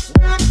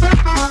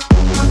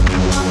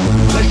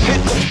 Let's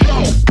hit the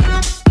floor.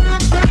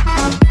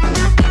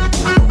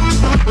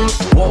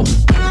 Whoa.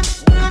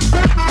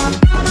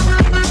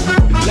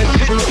 Let's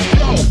hit the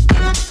floor.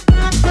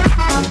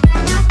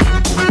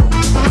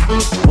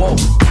 Whoa.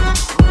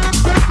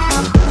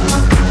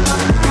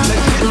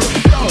 Let's hit the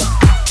floor.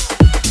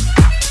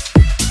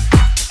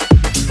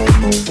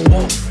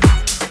 Whoa.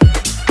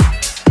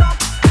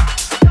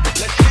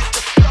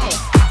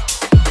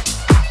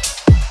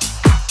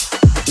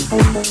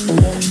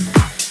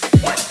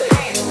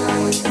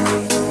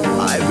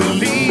 I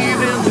believe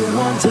in the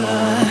wonder.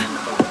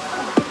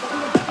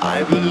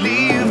 I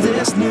believe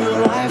there's new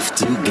life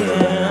to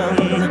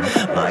gain.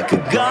 Like a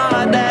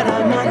god that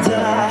I'm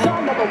under.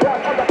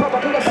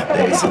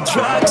 There's a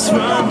drugs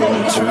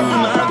running through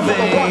my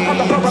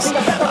veins.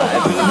 I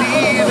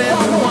believe in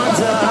the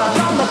wonder.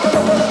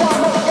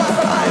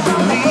 I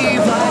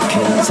believe I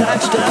can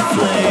touch the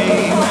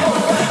flame.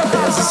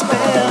 There's a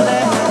spell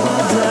that I'm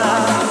under.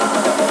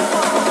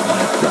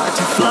 Got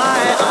to fly,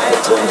 I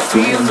don't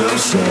feel no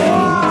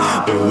shame.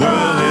 The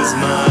world is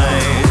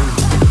mine.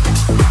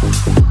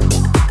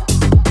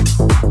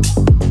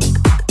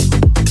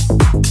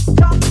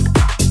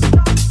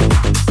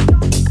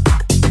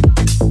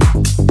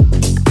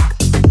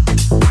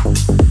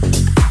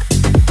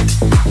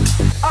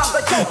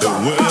 The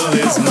world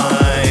is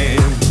mine.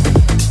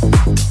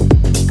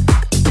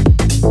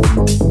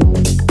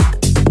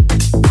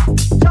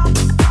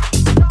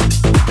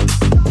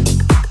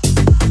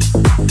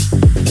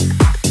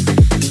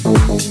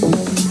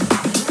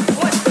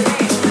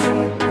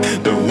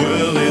 The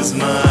world is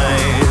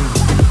mine.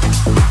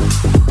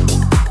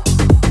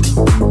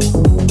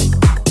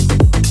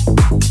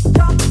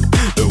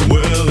 The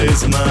world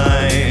is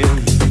mine.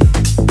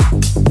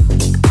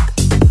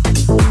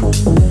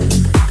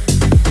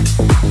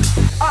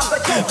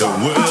 The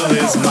world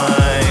is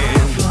mine.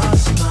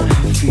 Lost my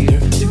fear,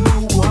 do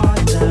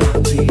what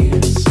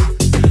appears.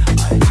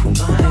 I do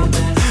my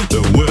best.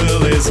 The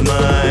world is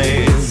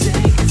mine.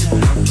 Take the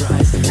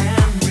prize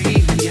and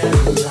realize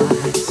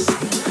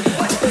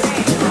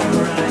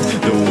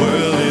the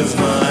world is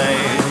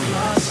mine.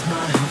 Lost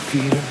my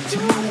fear,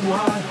 do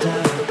what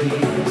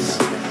appears.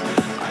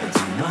 I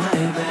do my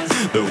best.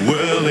 The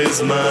world is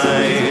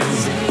mine.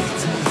 Take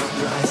the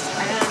prize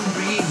and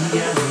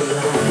realize.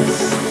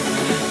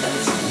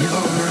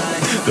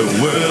 The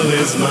world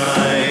is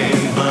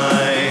mine,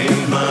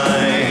 mine,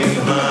 mine,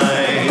 mine,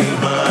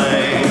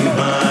 mine,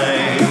 mine,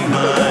 mine,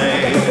 mine,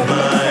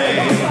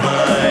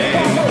 mine,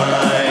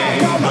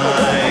 mine,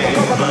 mine,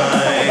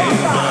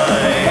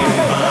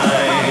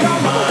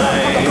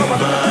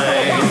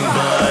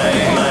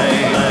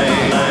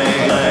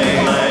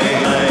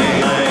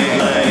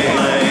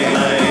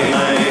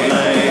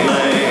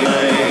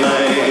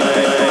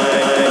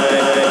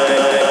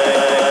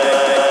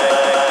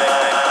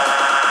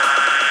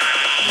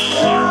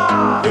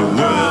 the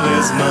world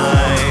is mine.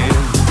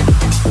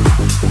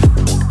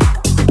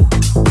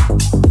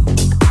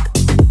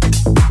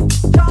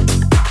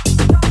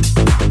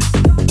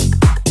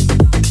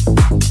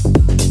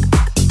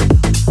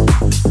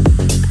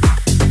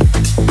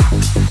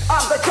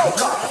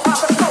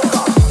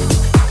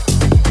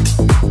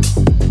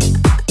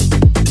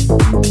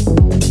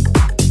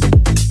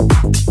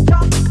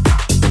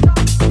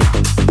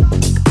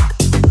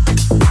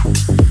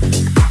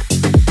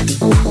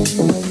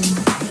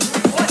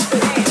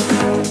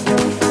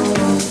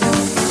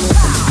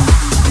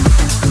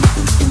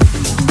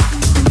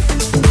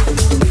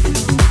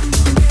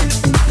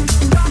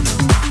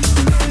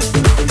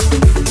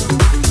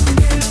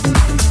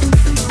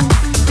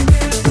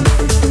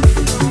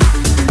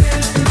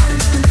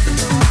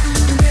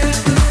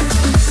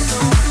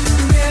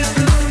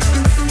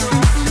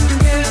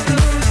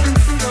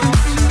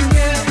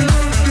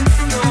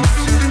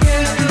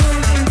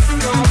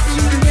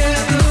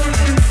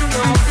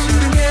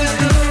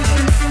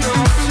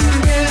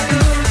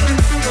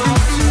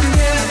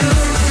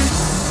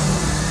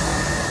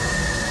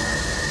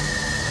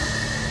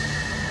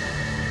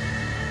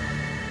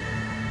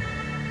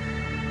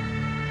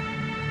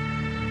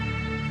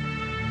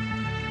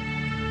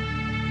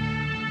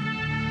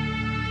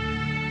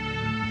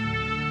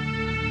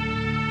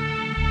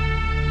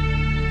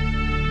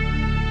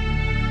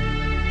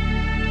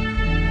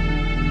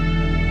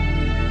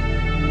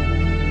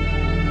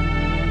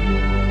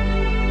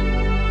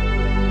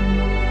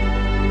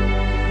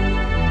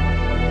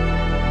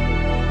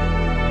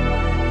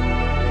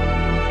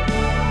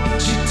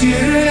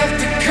 didn't have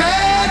to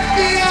cut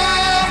me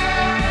off,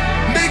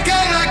 make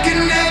out like it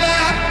never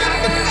happened,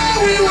 but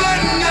now we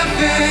were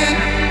nothing.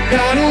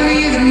 I don't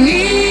even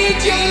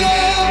need your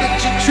love, but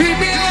you treat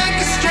me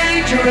like a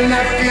stranger, and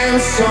I feel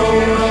so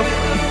rough.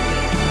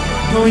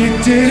 No, you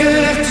didn't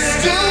have to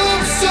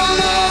stoop so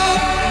low.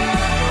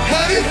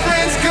 Have your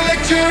friends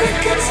collect your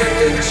records and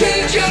then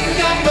change your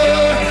number.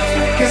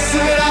 Guess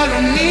that I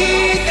don't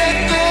need that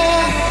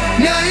gold.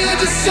 Now you're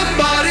just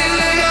somebody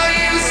that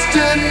I used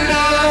to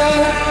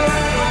know.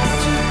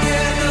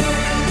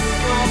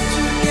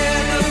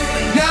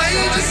 Now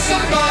you're just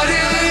somebody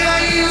that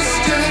I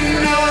used to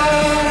know.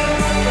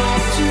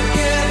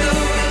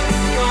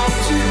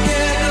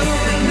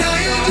 Now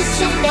you're just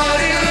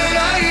somebody that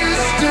I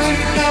used to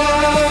know.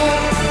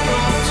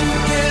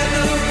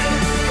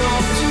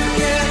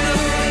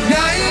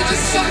 Now you're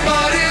just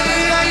somebody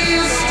that I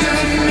used to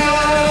know.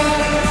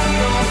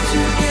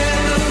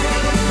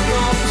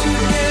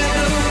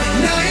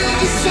 Now you're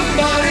just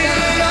somebody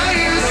that I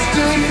used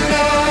to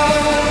know.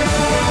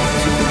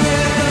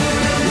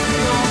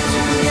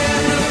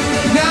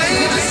 Now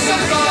you're just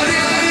somebody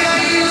that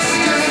I used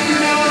to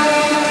know.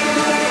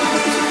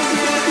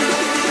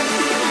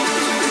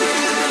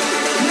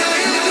 Now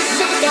you're just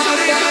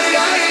somebody that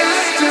I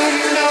used to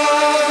know.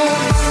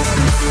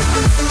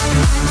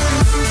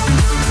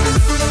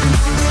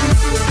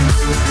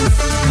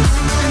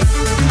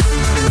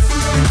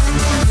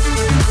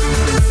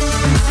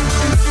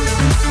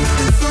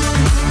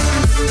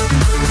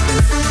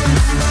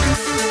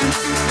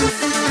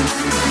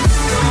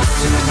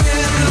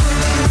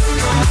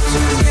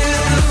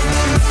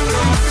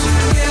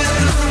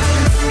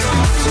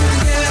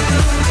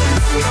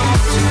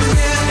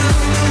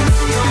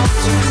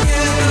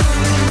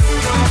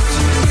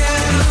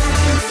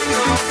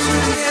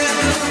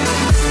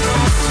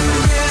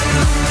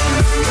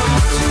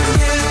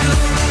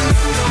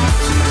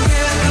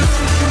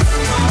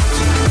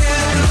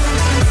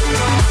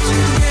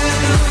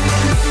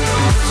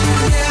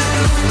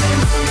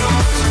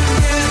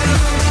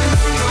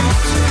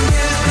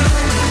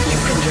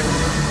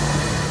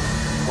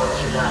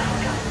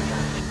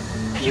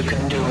 You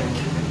can do it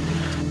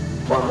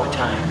one more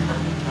time.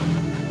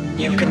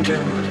 You can do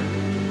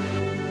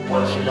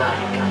what you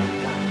like.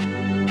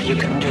 You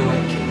can do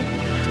it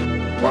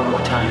one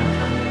more time.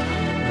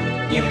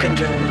 You can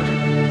do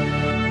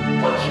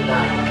what you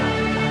like.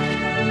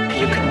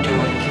 You can do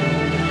it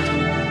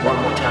one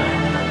more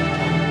time.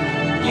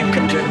 You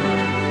can do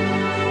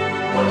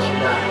what you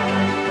like.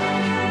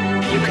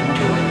 You can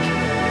do it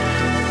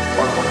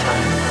one more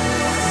time.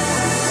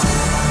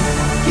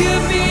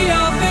 Give me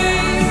your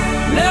baby.